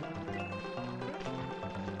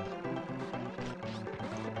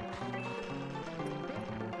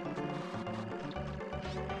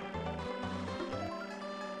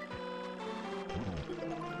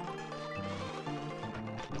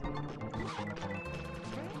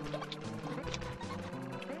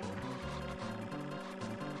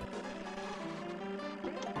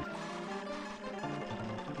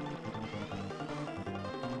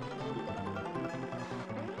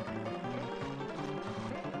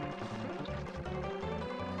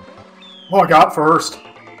 Oh, I got first.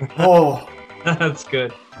 Oh. That's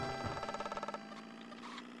good.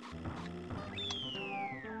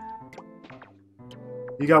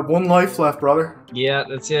 You got 1 life left, brother. Yeah,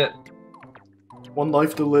 that's it. 1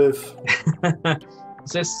 life to live.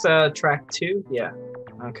 Is this track 2? Yeah.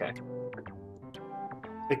 Okay.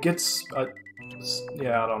 It gets...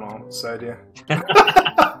 yeah, I don't know. It's the idea.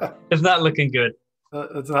 It's not looking good.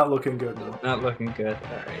 It's not looking good, though. Not looking good.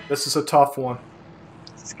 Alright. This is a tough one.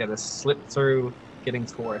 Just gotta slip through getting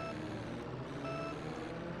 4th.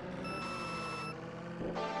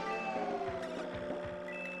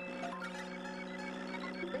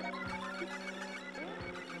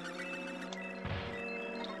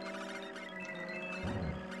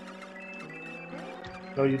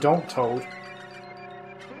 No, you don't, Toad.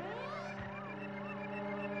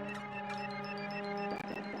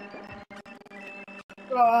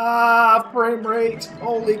 Ah, frame rate!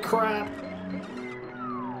 Holy crap!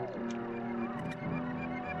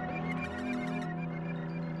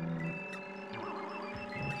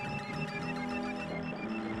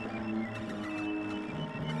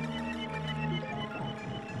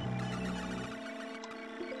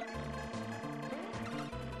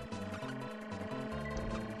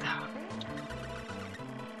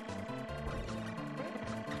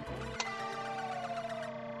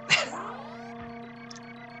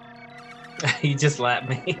 He just lapped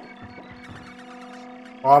me.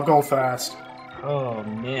 Oh, I'm going fast. Oh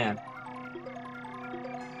man.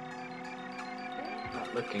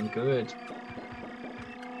 Not looking good.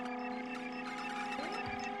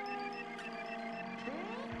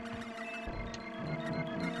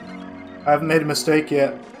 I haven't made a mistake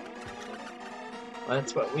yet.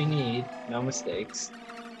 That's what we need. No mistakes.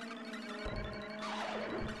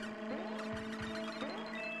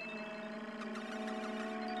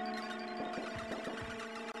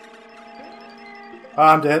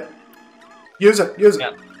 I'm dead. Use it. Use it.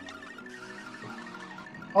 Yep.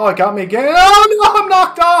 Oh, it got me again. Oh, no, I'm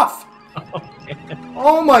knocked off.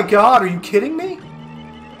 Oh, my God. Are you kidding me?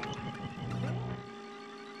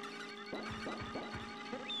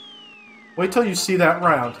 Wait till you see that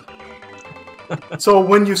round. So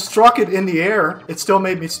when you struck it in the air, it still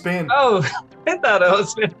made me spin. Oh, I thought I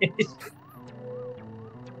was finished.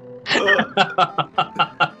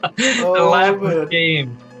 The last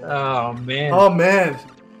game. Oh man. Oh man,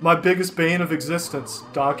 my biggest bane of existence,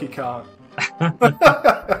 Donkey Kong.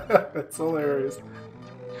 It's hilarious.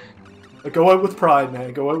 Go out with pride,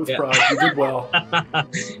 man. Go out with pride. You did well.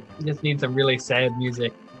 You just need some really sad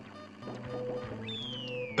music.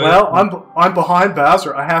 Well, I'm behind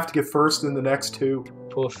Bowser. I have to get first in the next two.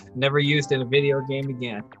 Poof. Never used in a video game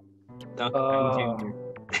again. Donkey Kong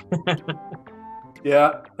Jr.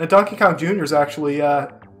 Yeah, and Donkey Kong Jr. is actually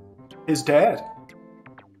his dad.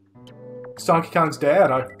 It's Donkey Kong's dad,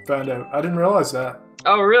 I found out. I didn't realize that.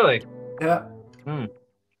 Oh, really? Yeah. Hmm.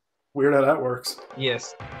 Weird how that works.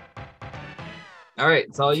 Yes. Alright,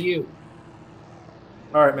 it's all you.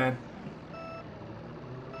 Alright, man.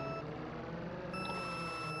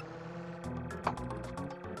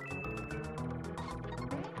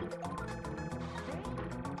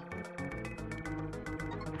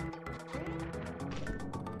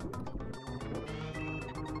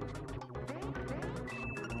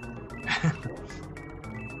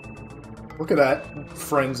 Look at that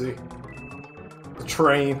frenzy. The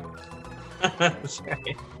train. That's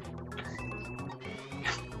right.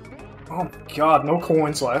 Oh my God, no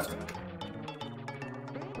coins left.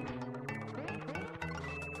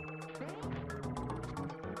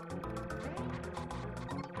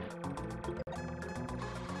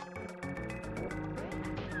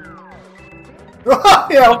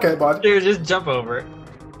 Yeah, okay, bud. Dude, just jump over it.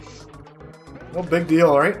 No big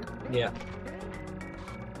deal, right? Yeah.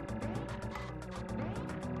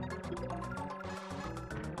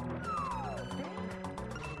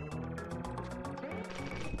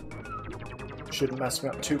 Shouldn't mess me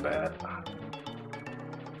up too bad.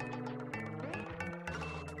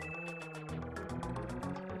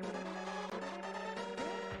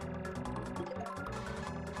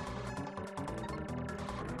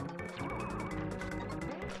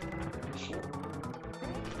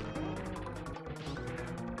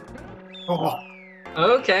 Oh,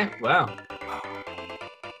 Okay, wow.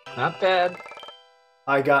 Not bad.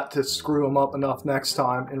 I got to screw him up enough next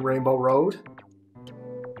time in Rainbow Road.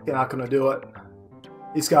 You're not gonna do it.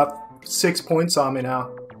 He's got 6 points on me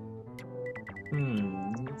now.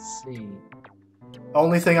 Let's see. The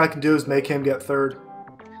only thing I can do is make him get third.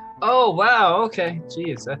 Oh, wow, okay.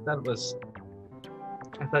 Jeez, I thought it was...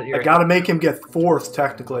 I thought you were... I gotta make him get fourth,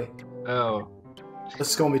 technically. Oh.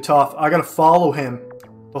 This is gonna be tough. I gotta follow him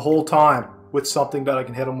the whole time with something that I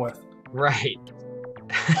can hit him with. Right.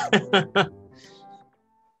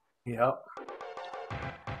 Yep.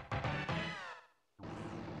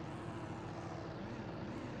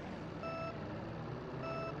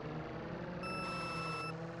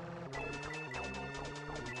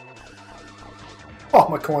 Oh,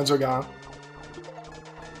 my coins are gone.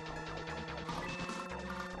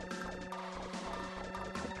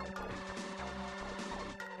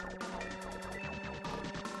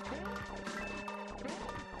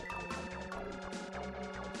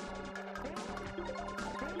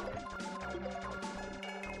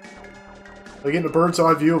 They're getting a bird's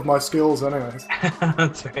eye view of my skills anyways.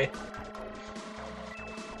 That's right.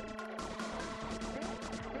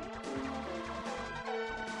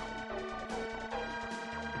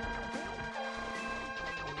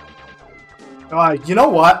 You know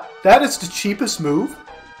what? That is the cheapest move.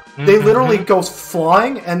 They literally go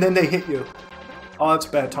flying and then they hit you. Oh, it's a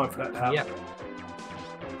bad time for that to happen. Yep.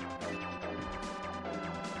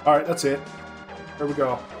 Alright, that's it. Here we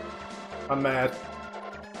go. I'm mad.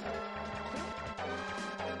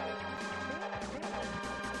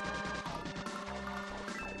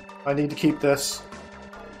 I need to keep this.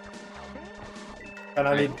 And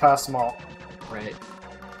I need to pass them all. Right.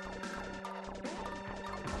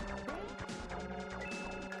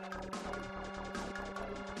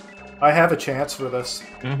 I have a chance for this.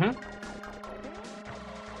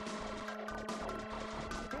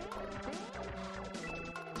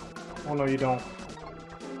 Oh no, you don't.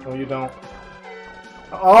 No, you don't.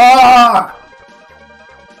 Ah!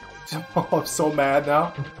 Oh, I'm so mad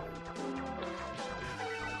now.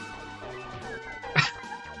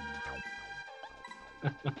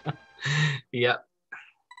 Yep.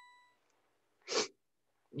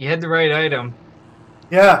 You had the right item.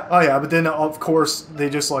 Yeah, oh yeah, but then of course they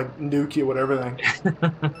just like nuke you with everything.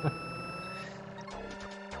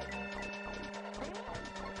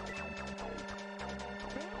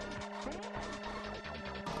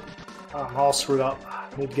 I'm all screwed up. I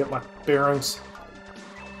need to get my bearings.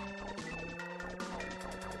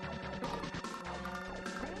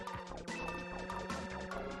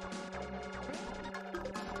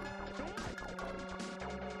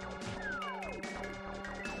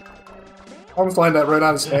 I almost landed that right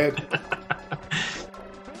on his head.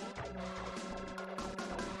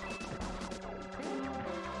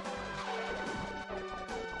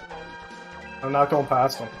 I'm not going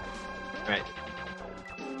past him. Right.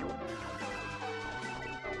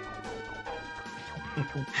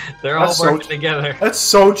 They're all working together. That's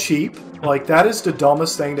so cheap. Like, that is the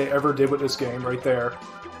dumbest thing they ever did with this game right there.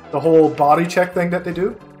 The whole body check thing that they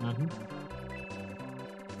do. Mm-hmm.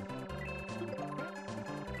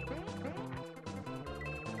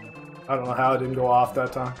 I don't know how it didn't go off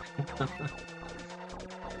that time.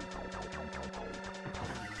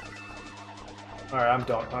 Alright, I'm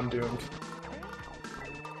done. I'm doomed.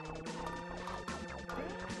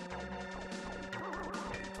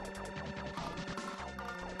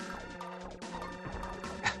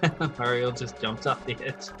 Mario just jumped off the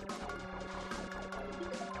edge.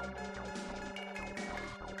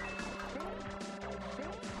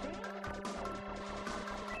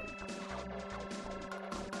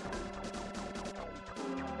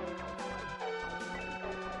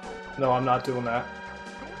 No, I'm not doing that.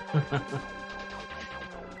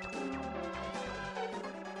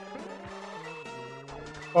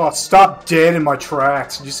 Oh, stop dead in my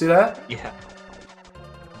tracks. Did you see that? Yeah.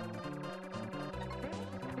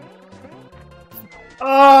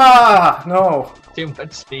 Ah! No. Too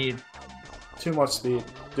much speed. Too much speed.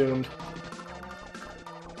 Doomed.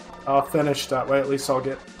 I'll finish that way. At least I'll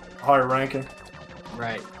get higher ranking.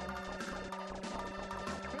 Right.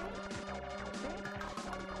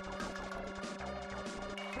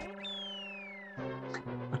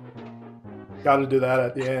 Got to do that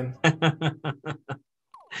at the end.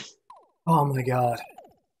 Oh my god.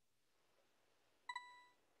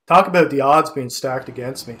 Talk about the odds being stacked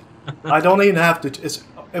against me. I don't even have to...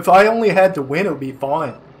 if I only had to win, it would be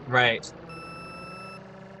fine. Right.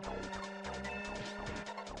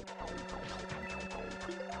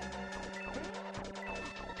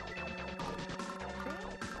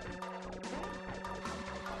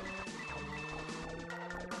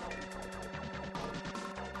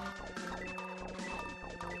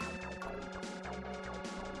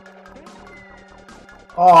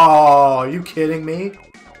 Oh, are you kidding me?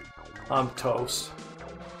 I'm toast.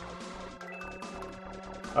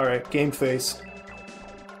 Alright, game face.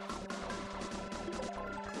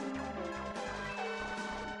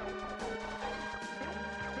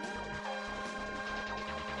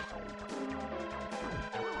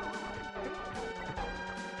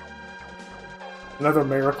 Another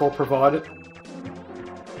miracle provided.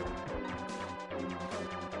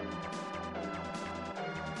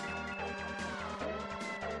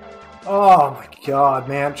 Oh my god,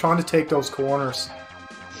 man. I'm trying to take those corners.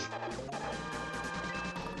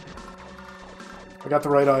 I got the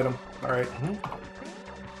right item. Alright. Mm-hmm.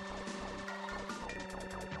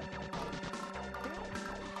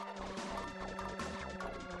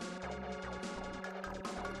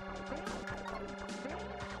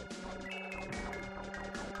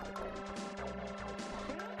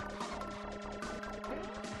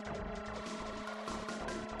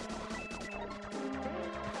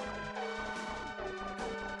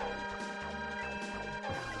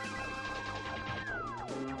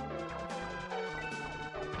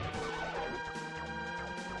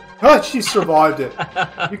 Oh, she survived it.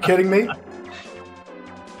 You kidding me?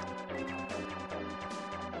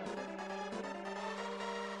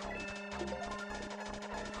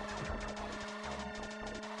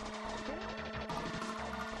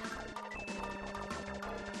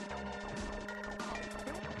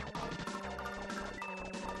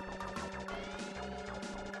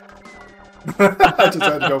 I just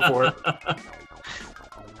had to go for it.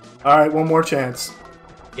 Alright, one more chance.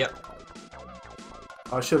 Yep.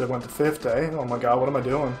 I should have went to 5th, eh? Oh my god, what am I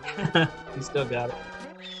doing? You still got it.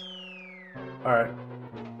 Alright.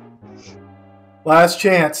 Last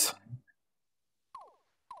chance.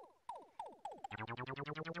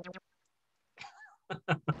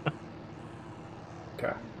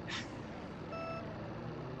 Okay.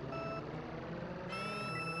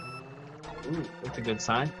 Ooh, that's a good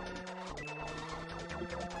sign.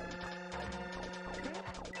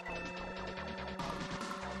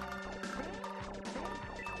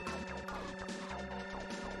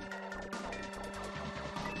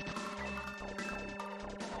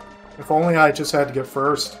 If only I just had to get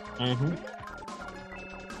first. Mm-hmm.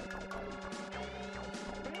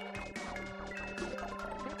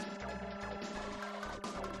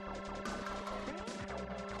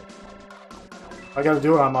 I gotta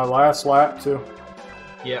do it on my last lap, too.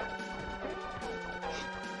 Yep.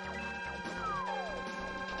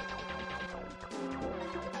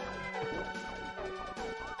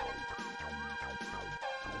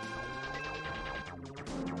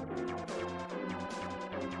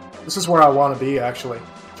 This is where I want to be, actually.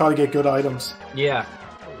 Try to get good items. Yeah.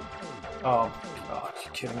 Oh, God,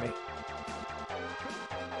 you kidding me?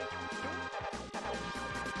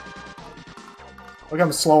 Look,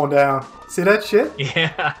 I'm slowing down. See that shit?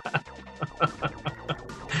 Yeah.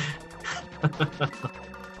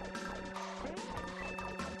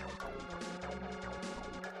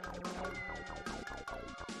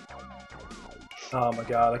 Oh my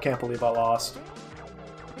God, I can't believe I lost.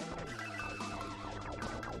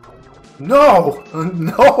 No!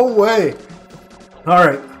 No way!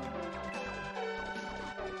 Alright.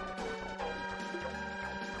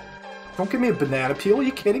 Don't give me a banana peel, are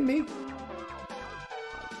you kidding me?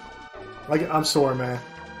 Like, I'm sorry, man.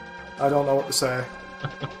 I don't know what to say.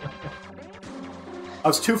 I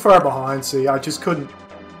was too far behind, see, I just couldn't...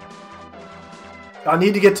 I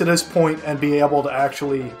need to get to this point and be able to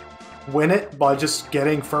actually win it by just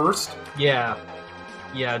getting first. Yeah.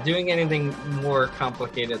 Yeah, doing anything more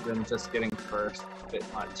complicated than just getting first is a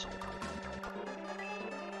bit much.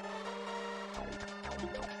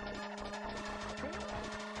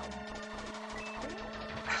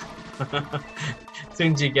 As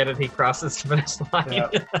soon as you get it, he crosses the finish line. Yeah.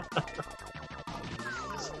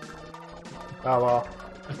 Oh well.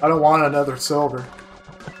 I don't want another silver.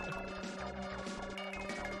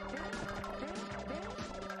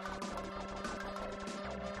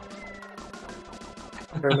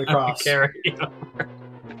 Carry me across. Carry.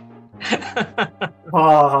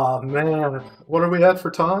 Oh man. What are we at for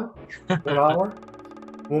time? 1 hour?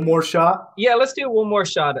 One more shot? Yeah, let's do one more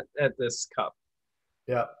shot at this cup.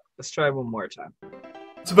 Yeah. Let's try one more time.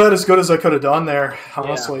 It's about as good as I could have done there,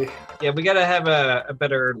 honestly. Yeah, we gotta have a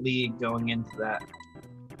better lead going into that.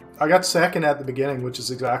 I got second at the beginning, which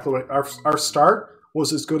is exactly what our start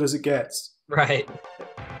was as good as it gets. Right.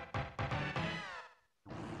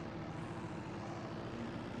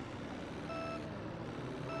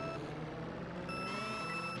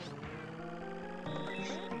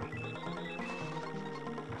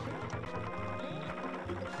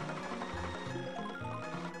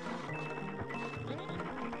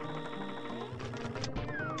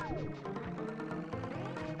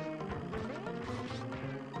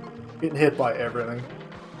 Getting hit by everything.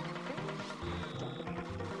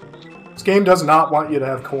 This game does not want you to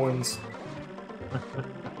have coins.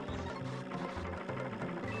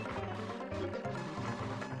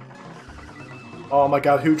 Oh my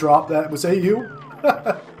God, who dropped that? Was that you?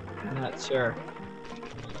 I'm not sure.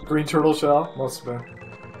 Green turtle shell? Must have been.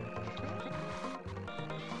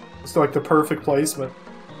 It's like the perfect placement.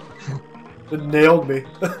 It nailed me.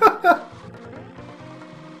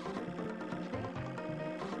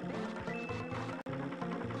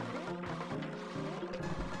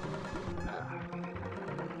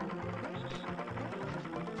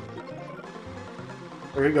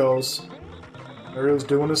 There he goes. There he was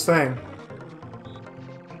doing his thing.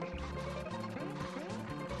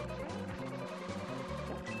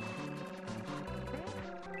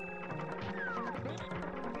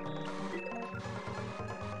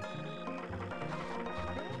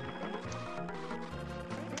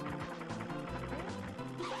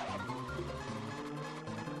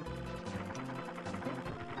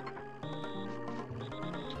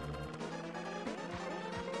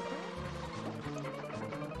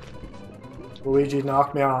 Luigi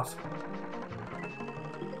knocked me off.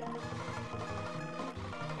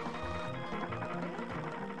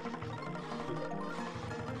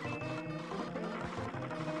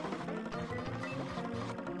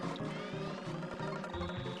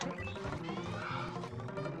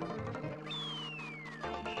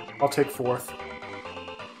 I'll take fourth.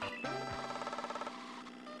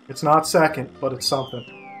 It's not second, but it's something.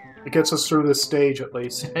 It gets us through this stage at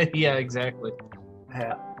least. Yeah, exactly.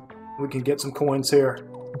 Yeah. We can get some coins here.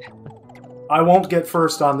 I won't get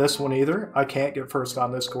first on this one either. I can't get first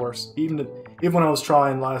on this course. Even when I was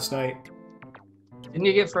trying last night. Didn't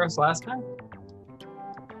you get first last time?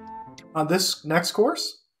 On this next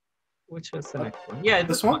course? Which was the next one? Yeah,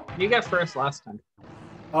 This one? You got first last time.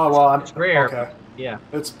 Oh well, I'm It's rare. okay. Yeah.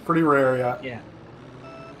 It's pretty rare, yeah. Yeah.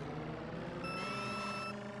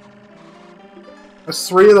 There's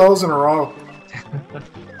 3 of those in a row.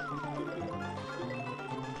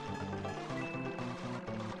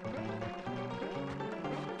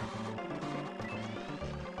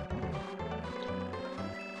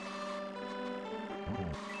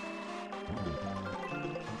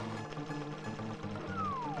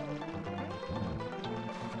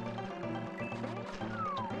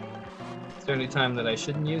 Is there any time that I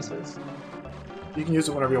shouldn't use this? You can use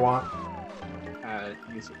it whenever you want.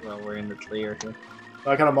 Use it while we're in the clear here.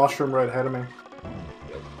 I got a mushroom right ahead of me.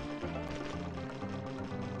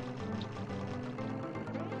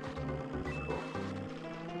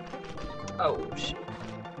 Oh, shit.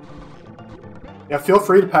 Yeah, feel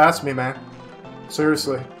free to pass me, man.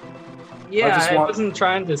 Seriously. Yeah, I want- wasn't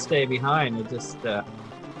trying to stay behind. It just,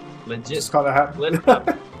 legit Just kind of happened. lit up.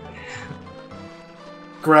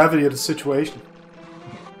 Gravity of the situation.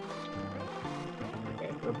 Okay,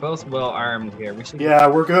 we're both well armed here. We should. Yeah,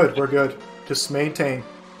 we're good. We're good. Just maintain.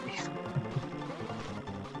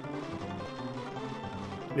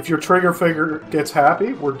 If your trigger finger gets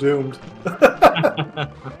happy, we're doomed.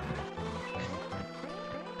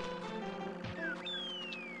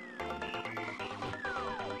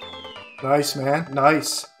 Nice, man.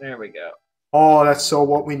 Nice. There we go. Oh, that's so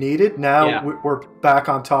what we needed. Now Yeah. we're back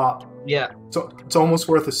on top. Yeah. So it's almost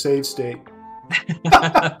worth a save state.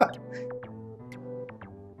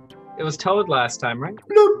 It was Toad last time, right?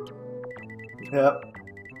 Bloop. Yep.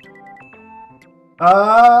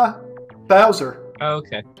 Bowser. Oh,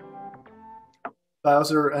 okay.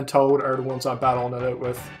 Bowser and Toad are the ones I'm battling it out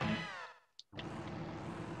with.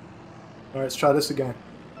 Alright, let's try this again.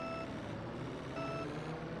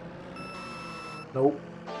 Nope.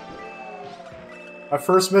 My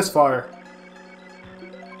first misfire.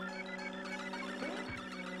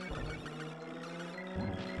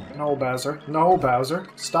 No, Bowser. No, Bowser.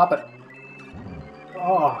 Stop it.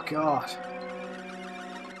 Oh, God.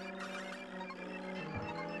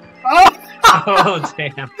 Oh! Oh,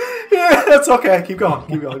 damn. Yeah, that's okay. Keep going.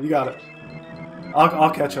 Keep going. You got it.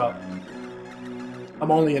 I'll catch up.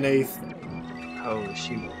 I'm only an 8th. Oh,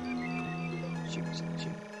 shoot. Shoot.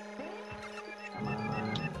 Come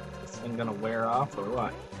on. Is this thing gonna wear off or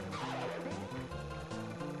what?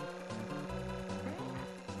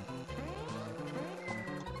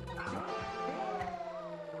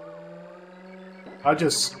 I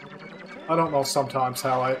don't know sometimes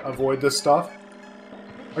how I avoid this stuff.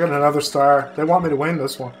 I got another star. They want me to win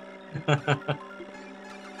this one.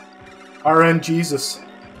 RN Jesus.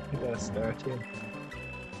 I got a star too.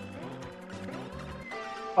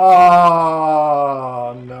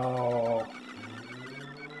 Oh, no.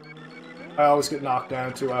 I always get knocked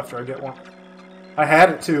down too after I get one. I had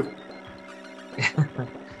it too.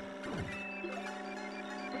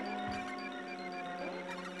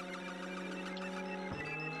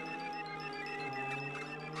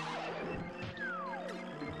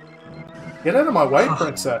 Get out of my way,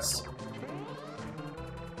 princess.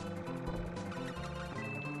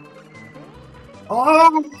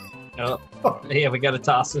 Oh! Oh, yeah, we gotta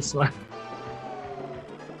toss this one.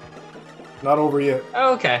 Not over yet.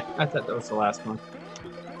 Oh, okay. I thought that was the last one.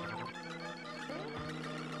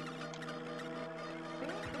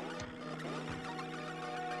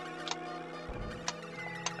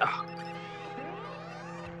 Oh.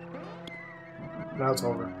 Now it's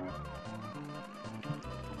over.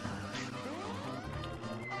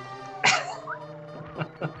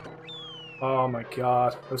 Oh my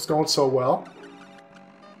god. It's going so well.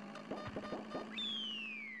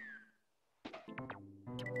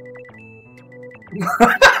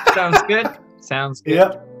 Sounds good. Sounds good.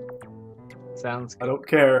 Yep. Sounds I good. don't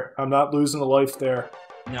care. I'm not losing a life there.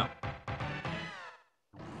 No.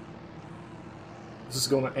 This is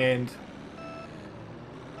going to end.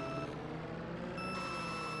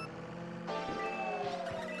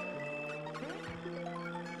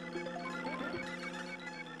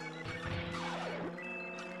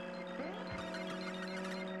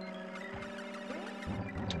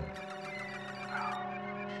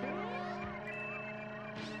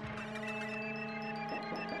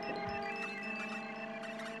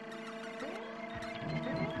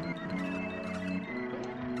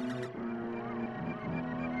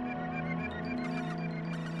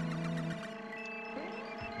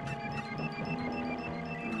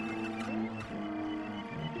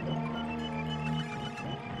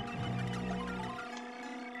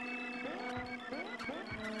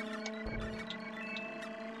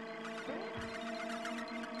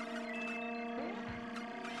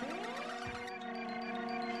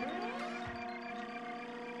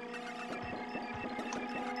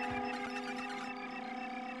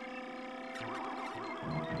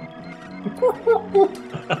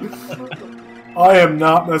 I am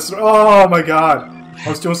not messing. Oh my god. I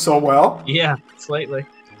was doing so well. Yeah, slightly.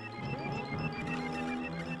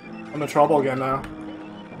 I'm in trouble again now.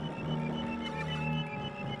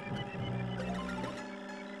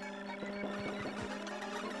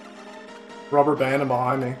 Rubber banding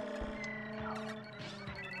behind me.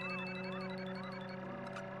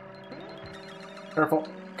 Careful.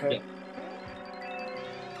 Okay. Yeah.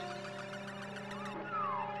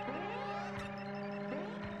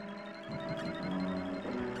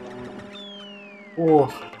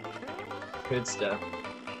 Oh. Good stuff.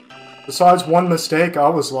 Besides one mistake, I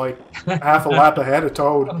was like half a lap ahead of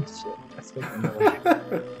Toad. Oh shit. That's good.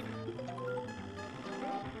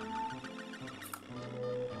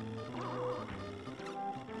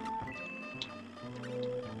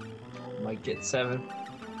 Might get 7.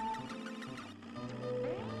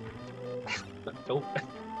 Nope.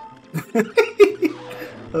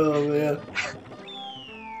 Oh man.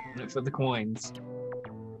 For the coins.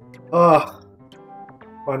 Oh.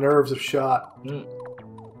 My nerves are shot.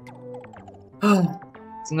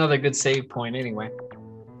 It's another good save point anyway.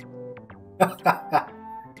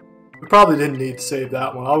 We probably didn't need to save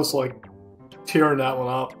that one. I was like tearing that one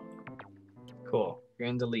up. Cool. You're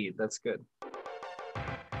in the lead. That's good.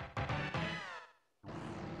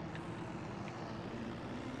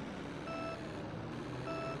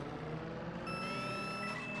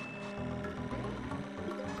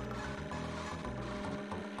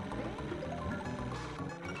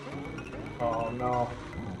 Oh no.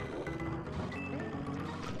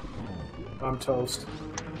 I'm toast.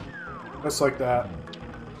 Just like that.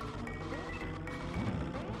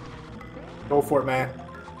 Go for it, man.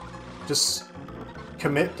 Just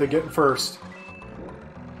commit to getting first.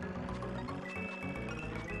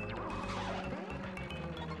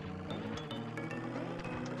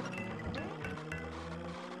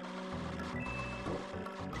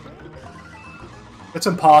 It's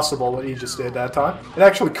impossible what he just did that time. It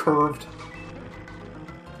actually curved.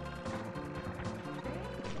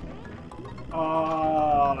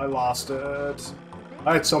 I lost it.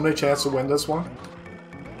 I had so many chances to win this one.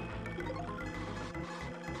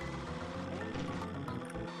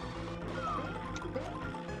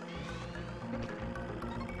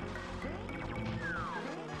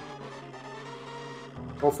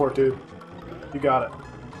 Go for it, dude. You got it.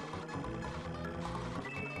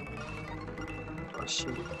 Oh,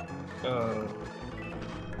 shoot. Oh,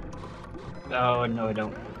 no, I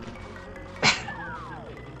don't.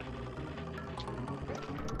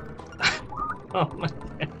 Oh my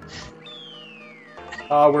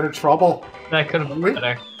god. We're in trouble. That could have been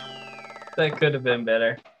better. That could have been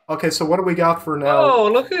better. Okay, so what do we got for now? Oh,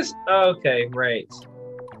 look who's... Okay, right.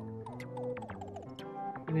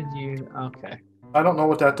 What did you... Okay. I don't know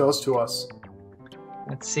what that does to us.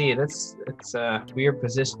 Let's see. It's weird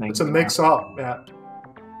positioning. It's a mix-up, yeah.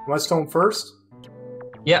 Am I still in first?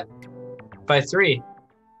 Yep. By 3.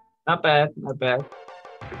 Not bad. Not bad.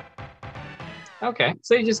 Okay,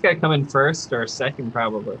 so you just gotta come in first or second,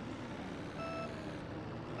 probably.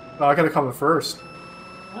 No, I gotta come in first.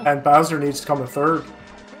 And Bowser needs to come in third.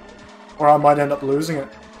 Or I might end up losing it.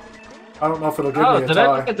 I don't know if it'll give me a tie. Oh, did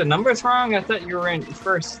I look at the numbers wrong? I thought you were in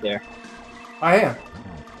first there. I am.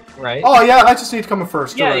 Right? Oh, yeah, I just need to come in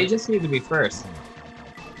first. Yeah, right. you just need to be first.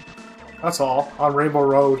 That's all. On Rainbow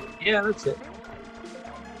Road. Yeah, that's it.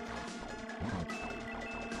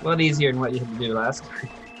 A lot easier than what you had to do last time.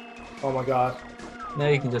 Oh my god. Now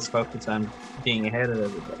you can just focus on being ahead of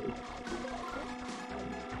everybody.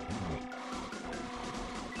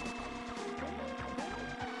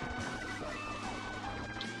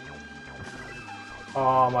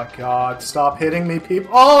 Oh my god. Stop hitting me,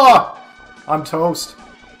 people. Oh! I'm toast.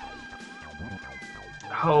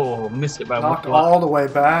 Oh, missed it by Knocked one block. all the way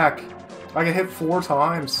back. I get hit 4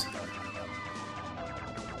 times.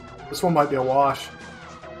 This one might be a wash.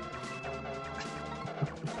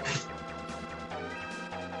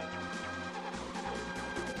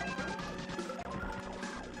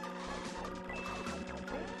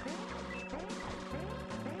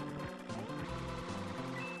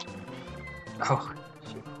 Oh,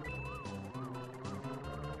 shoot.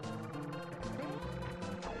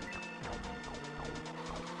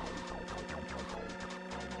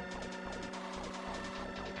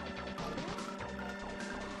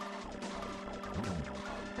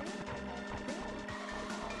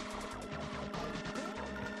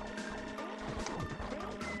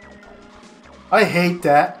 I hate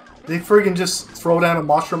that. They friggin' just throw down a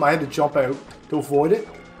mushroom. I had to jump out to avoid it.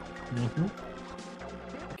 Mm-hmm.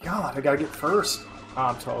 God, I gotta get first.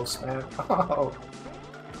 I'm toast, man. Oh.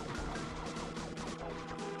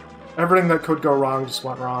 Everything that could go wrong just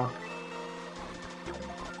went wrong.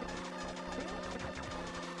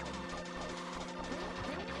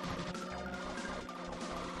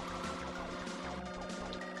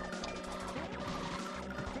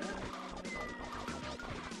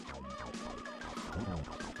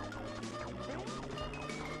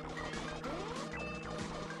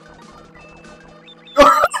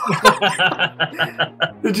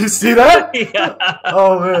 Did you see that? Yeah.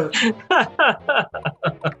 Oh man.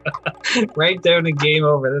 Right down to game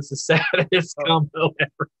over. That's the saddest combo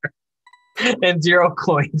ever. And 0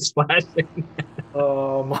 coins splashing.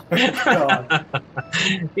 Oh my god.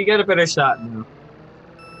 You got a better shot now.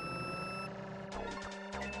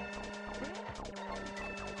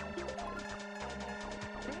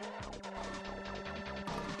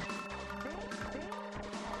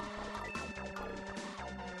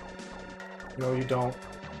 No, you don't.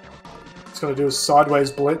 It's gonna do a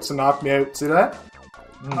sideways blitz and knock me out. See that?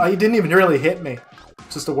 Oh, he didn't even really hit me.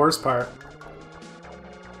 It's just the worst part.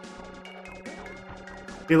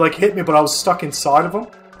 He like hit me, but I was stuck inside of him.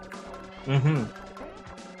 Mm-hmm.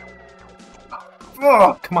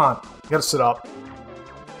 Oh, come on. You gotta sit up.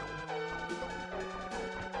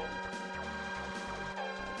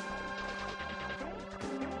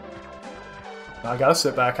 I gotta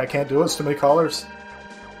sit back. I can't do it. It's too many colors.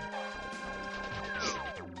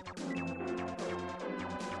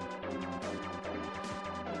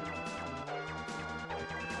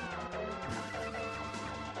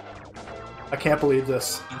 I can't believe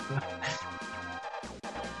this.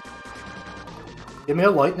 Give me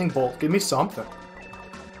a lightning bolt. Give me something.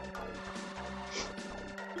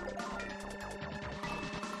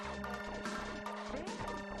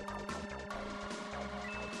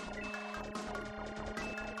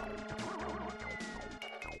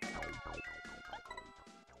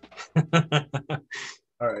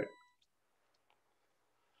 All right.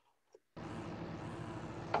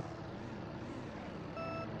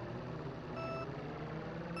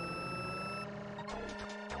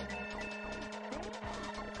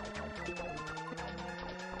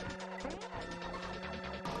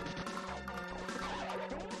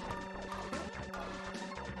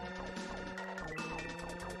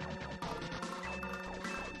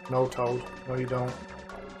 No, Toad. No, you don't.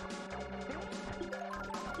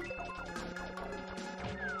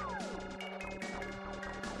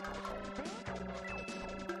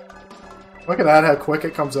 Look at that, how quick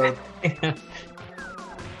it comes out. There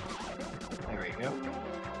we go.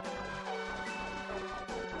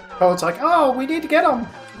 Oh, it's like, oh, we need to get him.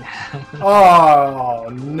 Oh,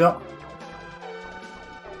 no.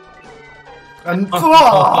 And,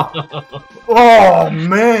 oh,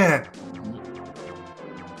 man.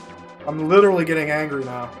 I'm literally getting angry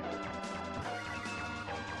now.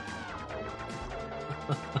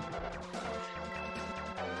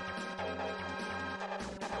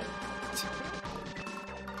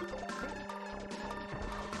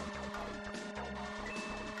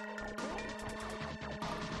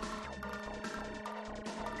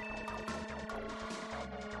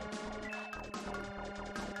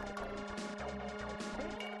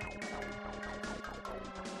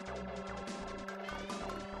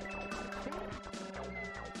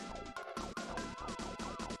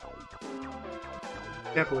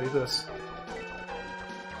 Can't believe this.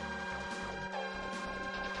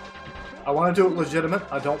 I want to do it legitimate.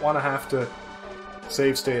 I don't want to have to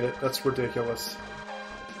save state it. That's ridiculous.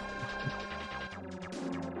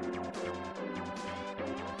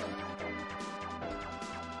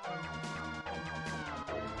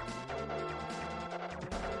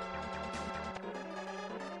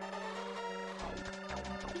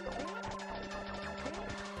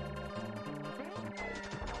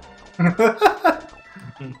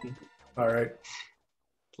 Alright.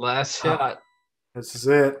 Last shot. This is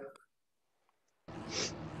it.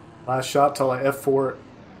 Last shot till I F4 it.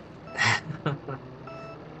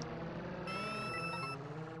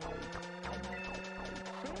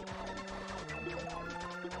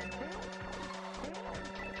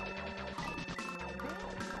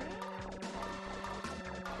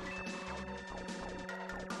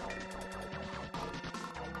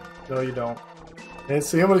 No, you don't. You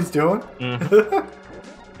see what he's doing? Mm-hmm.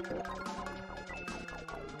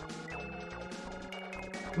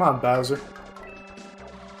 Come on, Bowser.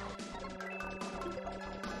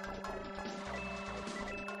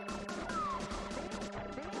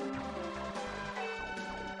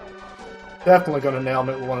 Definitely gonna nail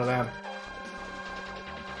me with one of them.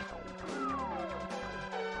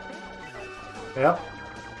 Yep.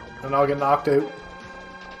 And I'll get knocked out.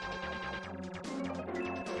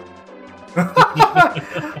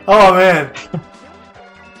 Oh man.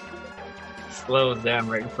 Slows down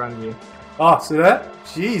right in front of you. Oh, see that?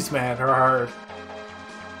 Jeez, man, her hard.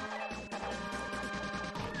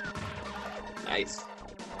 Nice.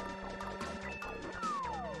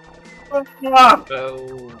 Ah!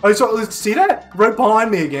 Oh. Oh, so, see that? Right behind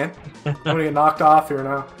me again. I'm gonna get knocked off here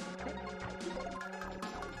now.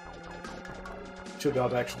 Should be able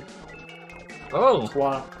to actually. Oh.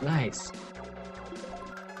 Swap. Nice.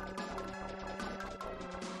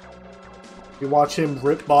 You watch him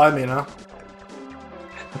rip by me now.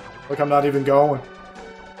 Like I'm not even going.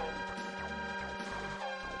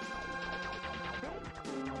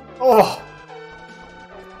 Oh!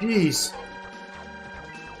 Jeez.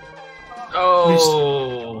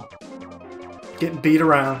 Oh! Getting beat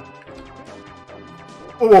around.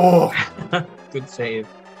 Oh! Good save.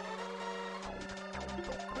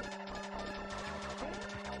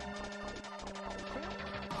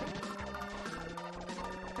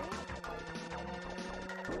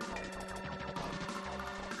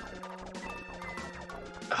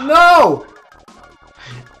 No!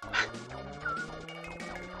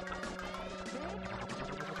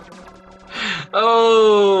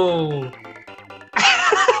 Oh!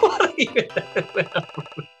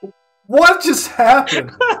 What just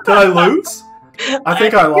happened? Did I lose? I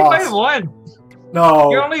think I You might lost. have won.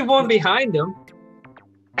 No. You're only one behind him.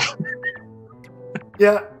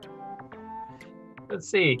 Yeah. Let's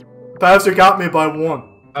see. Bowser got me by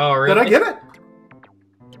 1. Oh, really? Did I get it?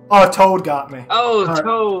 Oh, Toad got me. Oh, All right.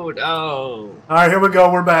 Toad. Oh. Alright, here we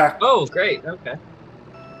go. We're back. Oh, great. Okay.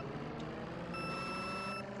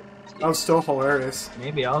 That was still hilarious.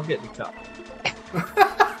 Maybe I'll get the cup.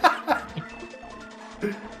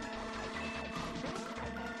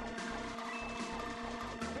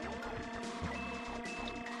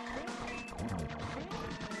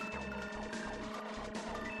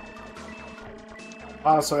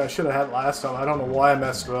 Honestly, I should have had it last time. I don't know why I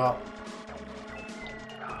messed it up.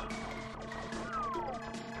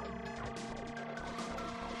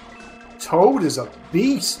 Toad is a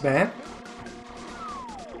beast, man.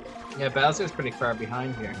 Yeah, Bowser's pretty far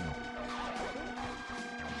behind here.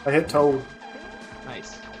 I hit Toad.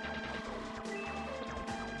 Nice.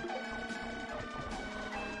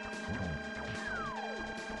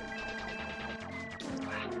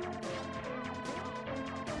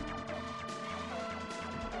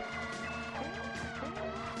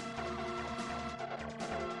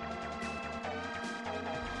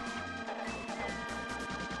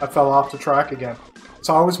 I fell off the track again. It's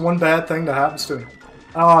always one bad thing that happens to me.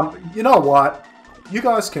 You know what? You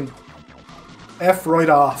guys can F right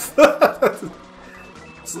off.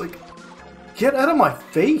 It's like, get out of my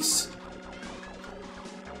face.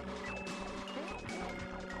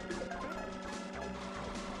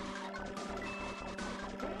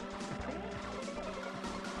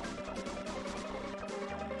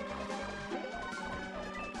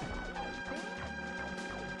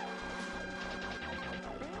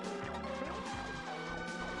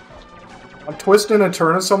 I'm twisting and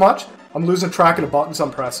turning so much, I'm losing track of the buttons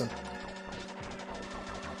I'm pressing.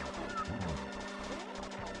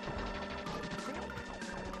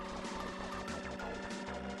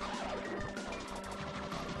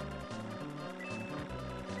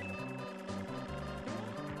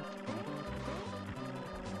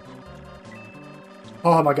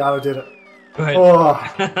 Oh my god, I did it. Good.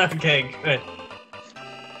 Oh. Okay, good.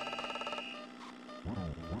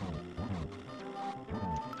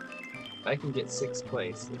 If I can get 6th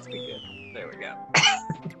place, let's be good. There we go.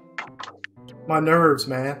 My nerves,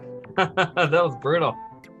 man. That was brutal.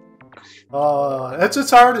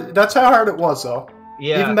 It's hard. That's how hard it was, though.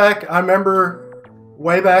 Yeah. Even back, I remember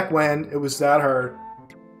way back when it was that hard.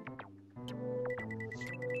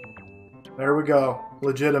 There we go.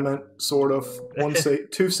 Legitimate, sort of.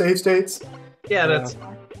 Two save states. Yeah, that's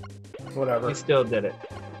fine. Whatever. You still did it.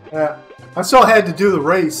 Yeah. I still had to do the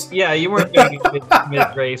race. Yeah, you weren't going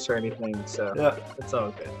mid-race or anything, so Yeah. it's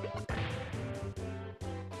all good.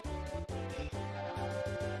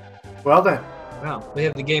 Well then. Wow, we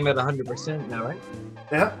have the game at 100% now, right?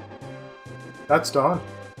 Yeah. That's done.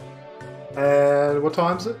 And what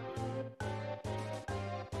time is it?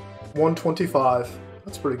 1:25.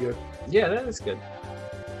 That's pretty good. Yeah, that is good.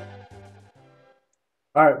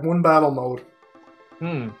 Alright, one battle mode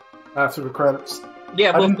Hmm. after the credits.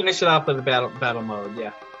 Yeah, we'll didn't- finish it off with the battle mode,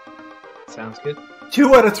 yeah. Sounds good.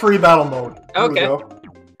 2 out of 3 battle mode. There we Okay. go.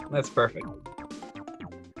 That's perfect.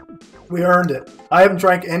 We earned it. I haven't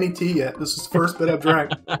drank any tea yet. This is the first bit I've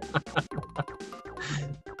drank.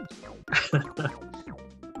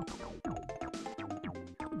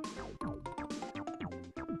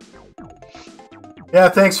 Yeah,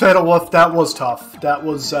 thanks, Fatal Wolf. That was tough. That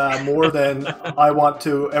was more than I want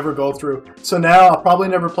to ever go through. So now I'll probably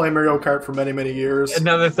never play Mario Kart for many, many years.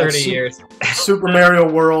 Another 30 That's years. Super Mario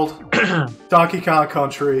World, Donkey Kong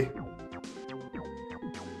Country.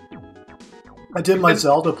 I did my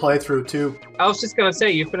Zelda playthrough too. I was just gonna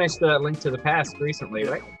say, you finished the Link to the Past recently,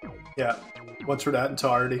 right? Yeah, went through that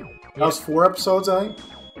entirety. Yeah. That was 4 episodes, I think.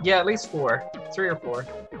 Yeah, at least 4. 3 or 4.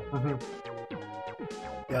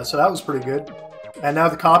 Yeah, so that was pretty good. And now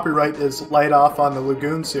the copyright is light off on the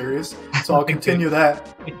Lagoon series, so I'll continue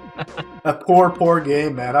that. A poor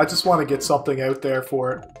game, man. I just want to get something out there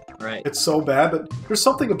for it. Right. It's so bad, but there's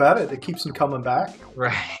something about it that keeps them coming back.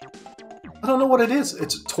 Right. I don't know what it is.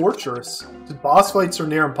 It's torturous. The boss fights are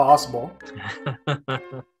near impossible.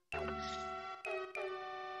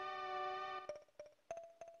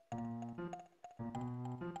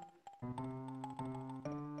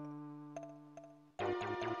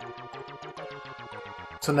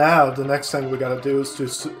 So now, the next thing we gotta do is do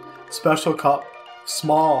special cup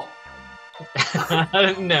small.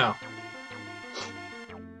 No.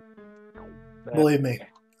 Believe me,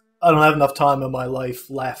 I don't have enough time in my life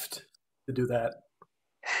left to do that.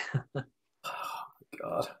 Oh,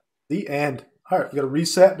 God. The end. Alright, we gotta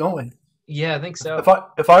reset, don't we? Yeah, I think so.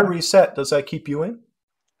 If I reset, does that keep you in?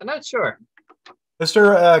 I'm not sure. Is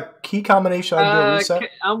there a key combination I can do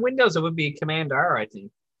reset? On Windows, it would be Command R, I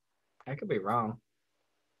think. I could be wrong.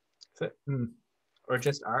 Is it? Or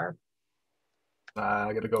just R?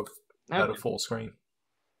 I gotta go out of full screen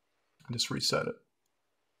and just reset it.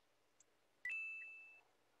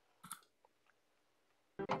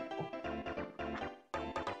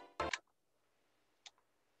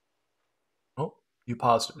 Oh, you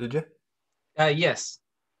paused it, did you? Yes.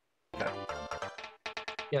 Okay.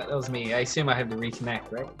 Yeah, that was me. I assume I have to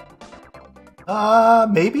reconnect, right?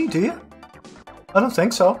 Maybe. Do you? I don't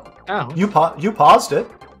think so. Oh. You paused it.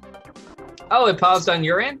 Oh, it paused on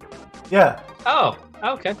your end? Yeah. Oh,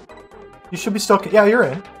 okay. You should be still. Yeah, you're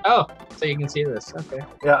in. Oh, so you can see this. Okay.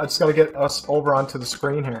 Yeah, I just gotta get us over onto the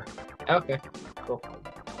screen here. Okay. Cool.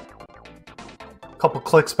 A couple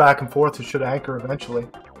clicks back and forth, it should anchor eventually.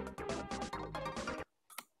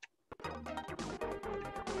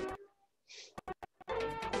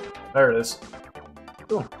 There it is.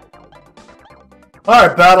 Cool.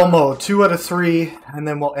 Alright, battle mode. 2 out of 3, and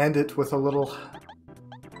then we'll end it with a little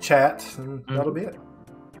chat, and that'll be it.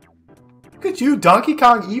 Look at you, Donkey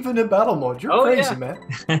Kong, even in battle mode. You're crazy, man.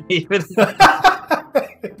 Even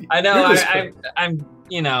I know. I'm,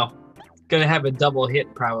 you know, gonna have a double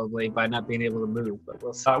hit probably by not being able to move, but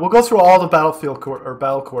we'll see. We'll go through all the battlefield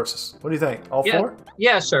battle courses. What do you think? All 4?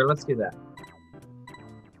 Yeah, sure. Let's do that.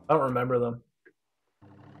 I don't remember them.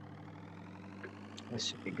 This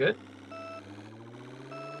should be good.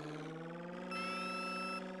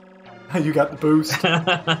 You got the boost.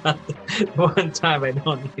 One time I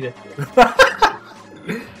don't need it.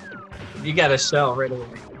 You got a shell right away.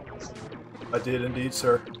 I did indeed,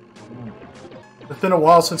 sir. It's been a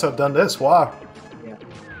while since I've done this. Wow. Yeah.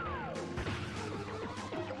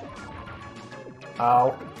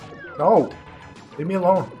 Ow. No. Leave me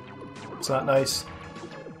alone. It's not nice.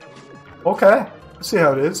 Okay. Let's see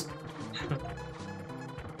how it is.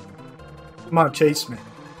 Come on, chase me.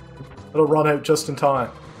 It'll run out just in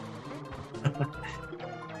time.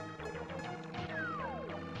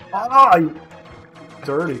 Ah, you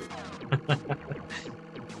dirty.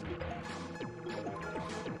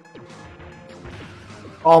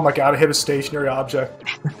 Oh my god, I hit a stationary object.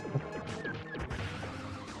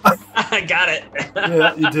 I got it.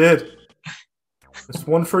 Yeah, you did. There's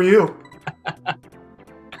one for you.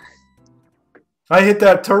 I hit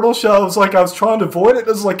that turtle shell. It was like I was trying to avoid it. It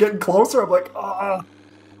was like getting closer. I'm like, ah.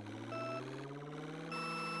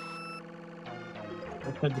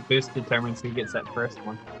 The boost determines who gets that first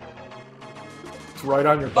one. It's right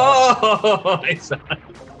on your back. Oh, I saw it.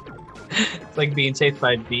 It's like being chased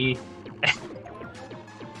by a bee.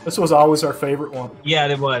 This was always our favorite one. Yeah,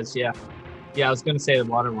 it was. Yeah, yeah. I was gonna say the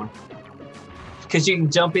water one because you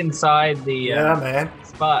can jump inside the man.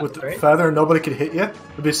 spot With the right? feather, nobody could hit you.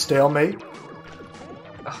 It'd be a stalemate.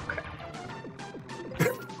 Okay.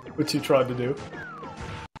 Which you tried to do.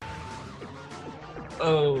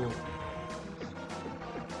 Oh.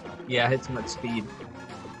 Yeah, I hit too much speed.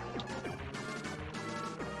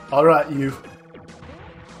 All right, you.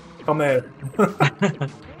 Come here.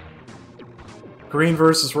 Green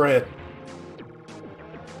versus red.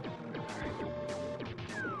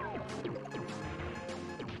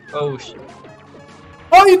 Oh shit.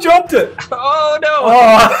 Oh, you jumped it! Oh no!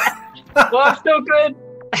 Oh. Well, I'm still good.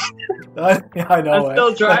 I know. I'm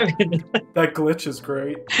still driving. That glitch is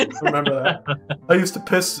great. Remember that? I used to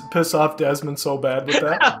piss off Desmond so bad with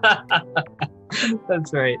that.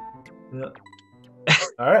 That's right. Yeah.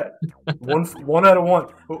 All right. One out of one,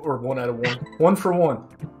 or 1 out of 1. 1 for 1. All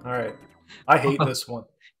right. I hate this one.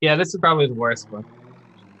 Yeah, this is probably the worst one.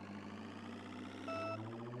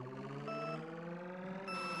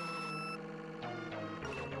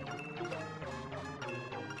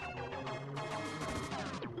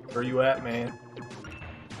 Where you at, man?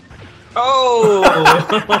 Oh!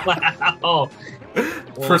 Wow.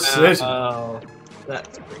 Precision. Wow.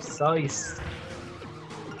 That's precise.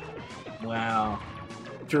 Wow.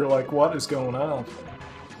 You're like, what is going on?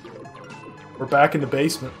 We're back in the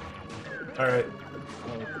basement. Alright.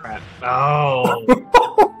 Oh, crap.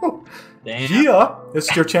 Oh! Damn. Yeah! This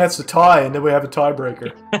is your chance to tie, and then we have a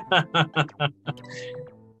tiebreaker.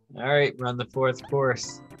 Alright, run the fourth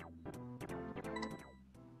course.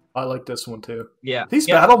 I like this one too. Yeah. These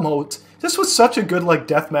battle modes. This was such a good like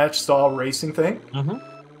deathmatch style racing thing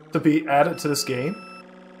to be added to this game.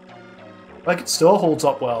 Like it still holds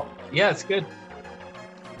up well. Yeah, it's good.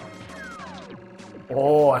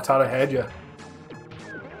 Oh, I thought I had you.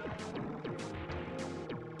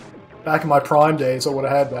 Back in my prime days, I would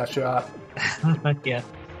have had that shot. Yeah.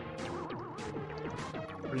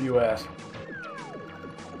 Where are you at?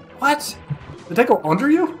 What? Did that go under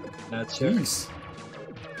you? Not sure. Jeez.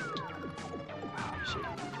 Oh, shit.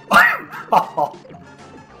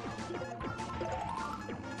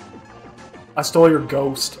 I stole your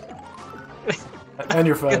ghost. And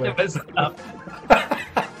your family.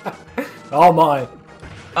 All mine.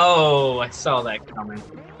 Oh, I saw that coming.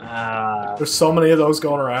 There's so many of those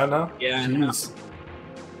going around now. Yeah. Jeez.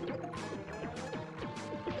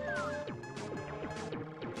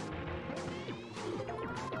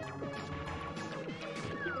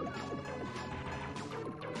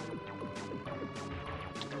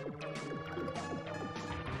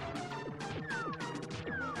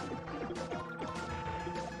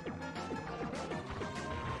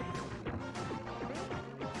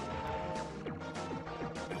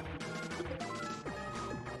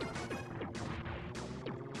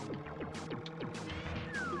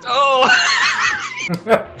 Oh!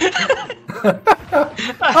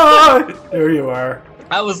 Oh, there you are.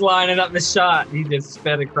 I was lining up the shot. He just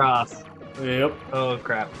sped across. Yep. Oh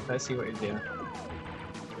crap! I see what you're doing.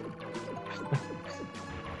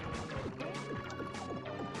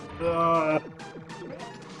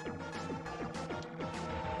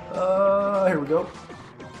 Here we go.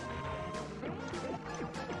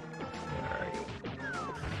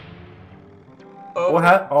 Oh. What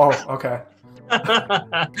happened? Oh, okay. 3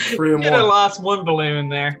 and Could have 1. lost one balloon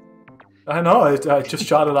there. I know. I just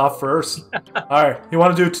shot it off first. All right. You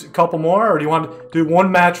want to do a couple more, or do you want to do one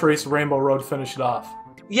match race Rainbow Road to finish it off?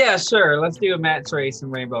 Yeah, sure. Let's do a match race in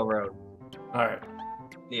Rainbow Road. All right.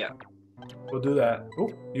 Yeah. We'll do that.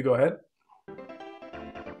 Oh, you go ahead.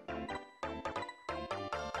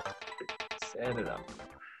 Set it up.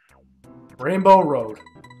 Rainbow Road.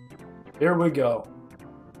 Here we go.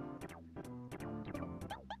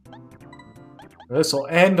 This will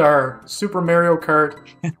end our Super Mario Kart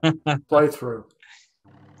playthrough.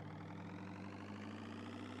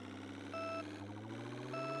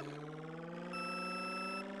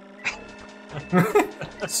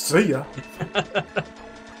 See ya.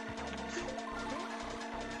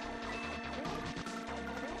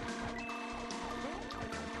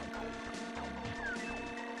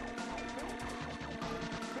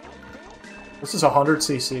 This is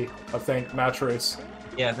 100cc, I think, match race.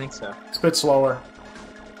 Yeah, I think so. It's a bit slower.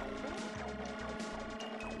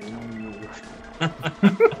 I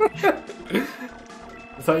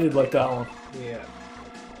thought you'd like that one. Yeah.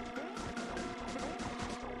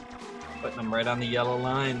 Putting them right on the yellow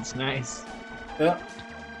lines. Nice. Yeah.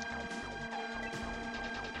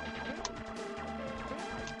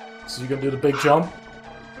 So you gonna do the big jump?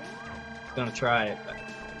 Gonna try it, but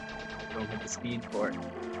I don't have the speed for it.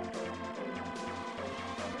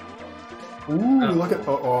 Ooh, look at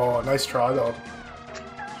oh, nice try though.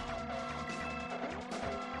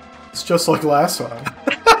 It's just like last time.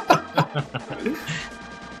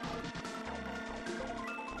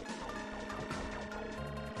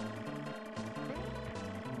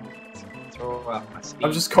 Throw off my speed.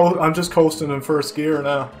 I'm just coasting in first gear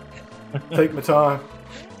now. Take my time.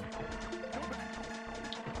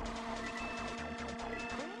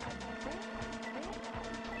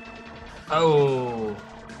 Oh,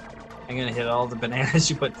 I'm gonna hit all the bananas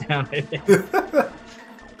you put down. I think.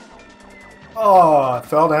 Oh, I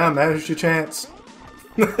fell down. Managed your chance.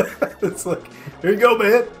 It's like, here you go,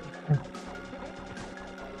 man.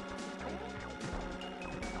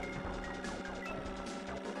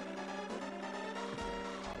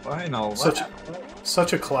 Final.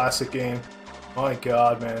 Such a classic game. My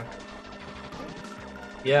God, man.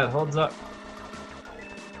 Yeah, it holds up.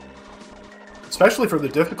 Especially for the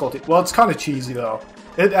difficulty. Well, it's kind of cheesy though.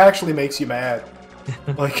 It actually makes you mad.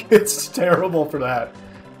 Like, it's terrible for that.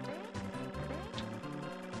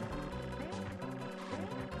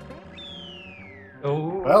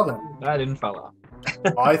 Oh, Well then. that didn't fall off.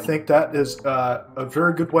 I think that is a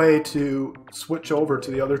very good way to switch over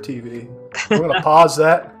to the other TV. We're going to pause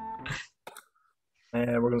that.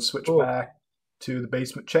 And we're going to switch back to the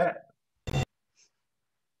basement chat.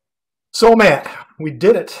 So, man, we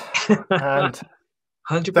did it. And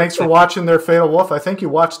 100%. thanks for watching there, Fatal Wolf. I think you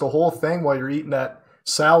watched the whole thing while you're eating that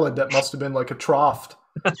salad that must have been like a trough.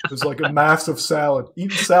 It was like a massive salad.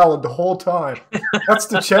 Eating salad the whole time. That's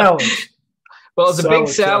the challenge. Well, it was a big Salad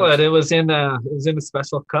salad. It was in a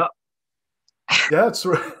special cup. Yeah, it's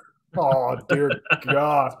right. Oh, dear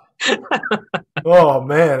God. Oh,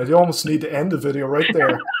 man. You almost need to end the video right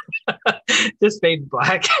there. Just fade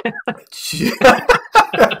black. Yeah.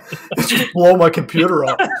 It just blow my computer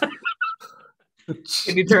up.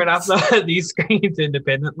 Can you turn off these screens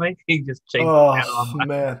independently? You just change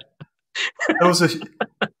man. It was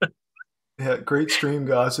a great stream,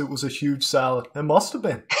 guys. It was a huge salad. It must have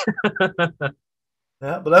been.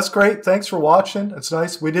 Yeah, but that's great. Thanks for watching. It's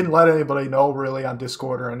nice. We didn't let anybody know really on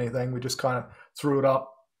Discord or anything. We just kind of threw it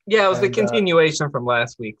up. Yeah, it was the continuation from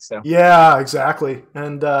last week. So yeah, exactly.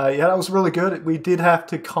 And yeah, that was really good. We did have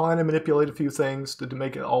to kind of manipulate a few things to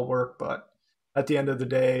make it all work, but at the end of the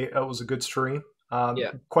day, it was a good stream.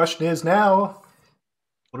 Yeah. Question is now,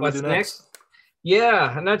 what do we do next?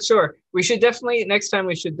 Yeah, I'm not sure. We should definitely next time.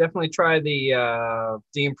 We should definitely try the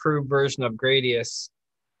improved version of Gradius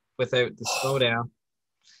without the slowdown.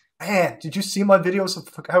 Man, did you see my videos of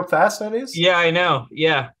how fast that is? Yeah, I know.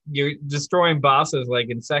 Yeah, you're destroying bosses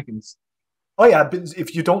like in seconds. Oh yeah, but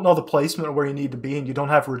if you don't know the placement of where you need to be and you don't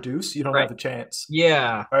have reduce, you don't have a chance.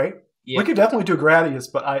 Yeah. Right? Yeah. We could definitely do Gradius,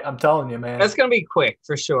 but I'm telling you, man. That's going to be quick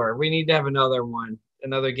for sure. We need to have another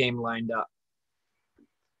game lined up.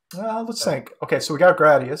 Let's think. Okay, so we got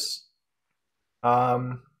Gradius.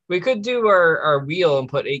 We could do our wheel and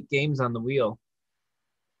put 8 games on the wheel.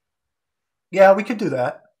 Yeah, we could do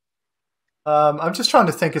that. I'm just trying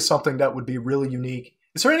to think of something that would be really unique.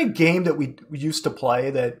 Is there any game that we used to play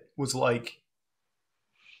that was like...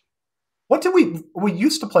 What did we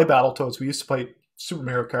used to play Battletoads. We used to play Super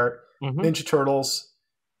Mario Kart, Ninja Turtles.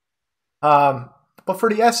 But for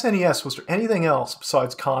the SNES, was there anything else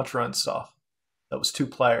besides Contra and stuff that was 2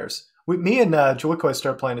 players? Me and Joycoy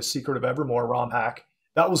started playing A Secret of Evermore ROM hack.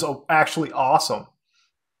 That was actually awesome.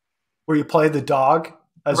 Where you play the dog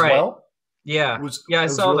as well. Yeah, I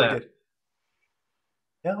saw really that. Good.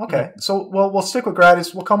 Yeah, okay. So we'll stick with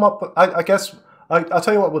Gradius. We'll come up. I guess I'll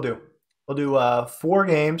tell you what we'll do. We'll do 4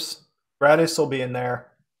 games. Gradius will be in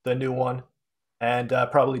there, the new one, and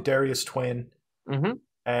probably Darius Twin.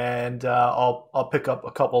 And I'll pick up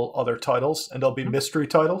a couple other titles, and they'll be mystery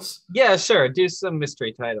titles. Yeah, sure. Do some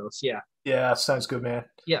mystery titles. Yeah. Yeah, sounds good, man.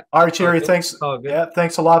 Yeah. All right, Jerry. Thanks. Yeah,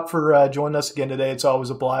 thanks a lot for joining us again today. It's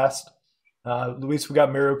always a blast. At least we got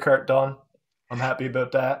Mariokart done. I'm happy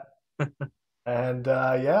about that. And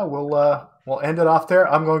yeah, we'll end it off there.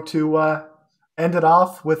 I'm going to end it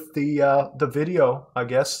off with the video, I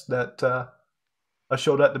guess, that I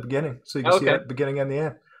showed at the beginning, so you can see it at the beginning and the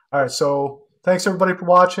end. All right, so thanks everybody for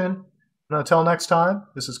watching, and until next time,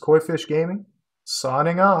 this is Koifish Gaming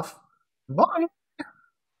signing off. Bye.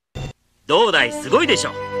 どうだい、すごいでし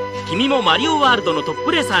ょ。君もマリオワールドのトッ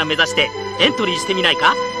プレーサー目指してエントリーしてみない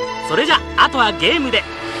か。それじゃあとはゲームで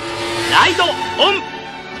ライドオン。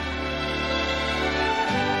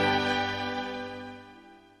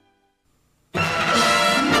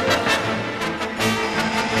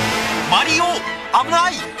マリオ危な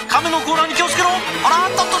い、亀の甲羅に気をつけろ。あら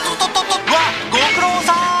っとっとっとっとっと、わ、ご苦労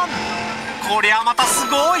さん。こりゃまたす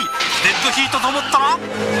ごい。デッドヒートと思ったら、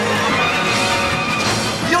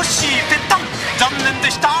よしぺったん、残念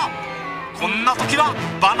でした。こんな時は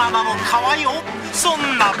バナナの皮よ。そ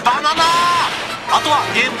んなバナナ。あとは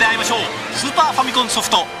ゲームで会いましょう。スーパーファミコンソフ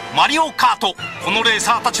トマリオカート。このレー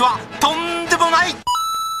サーたちはとんでもない。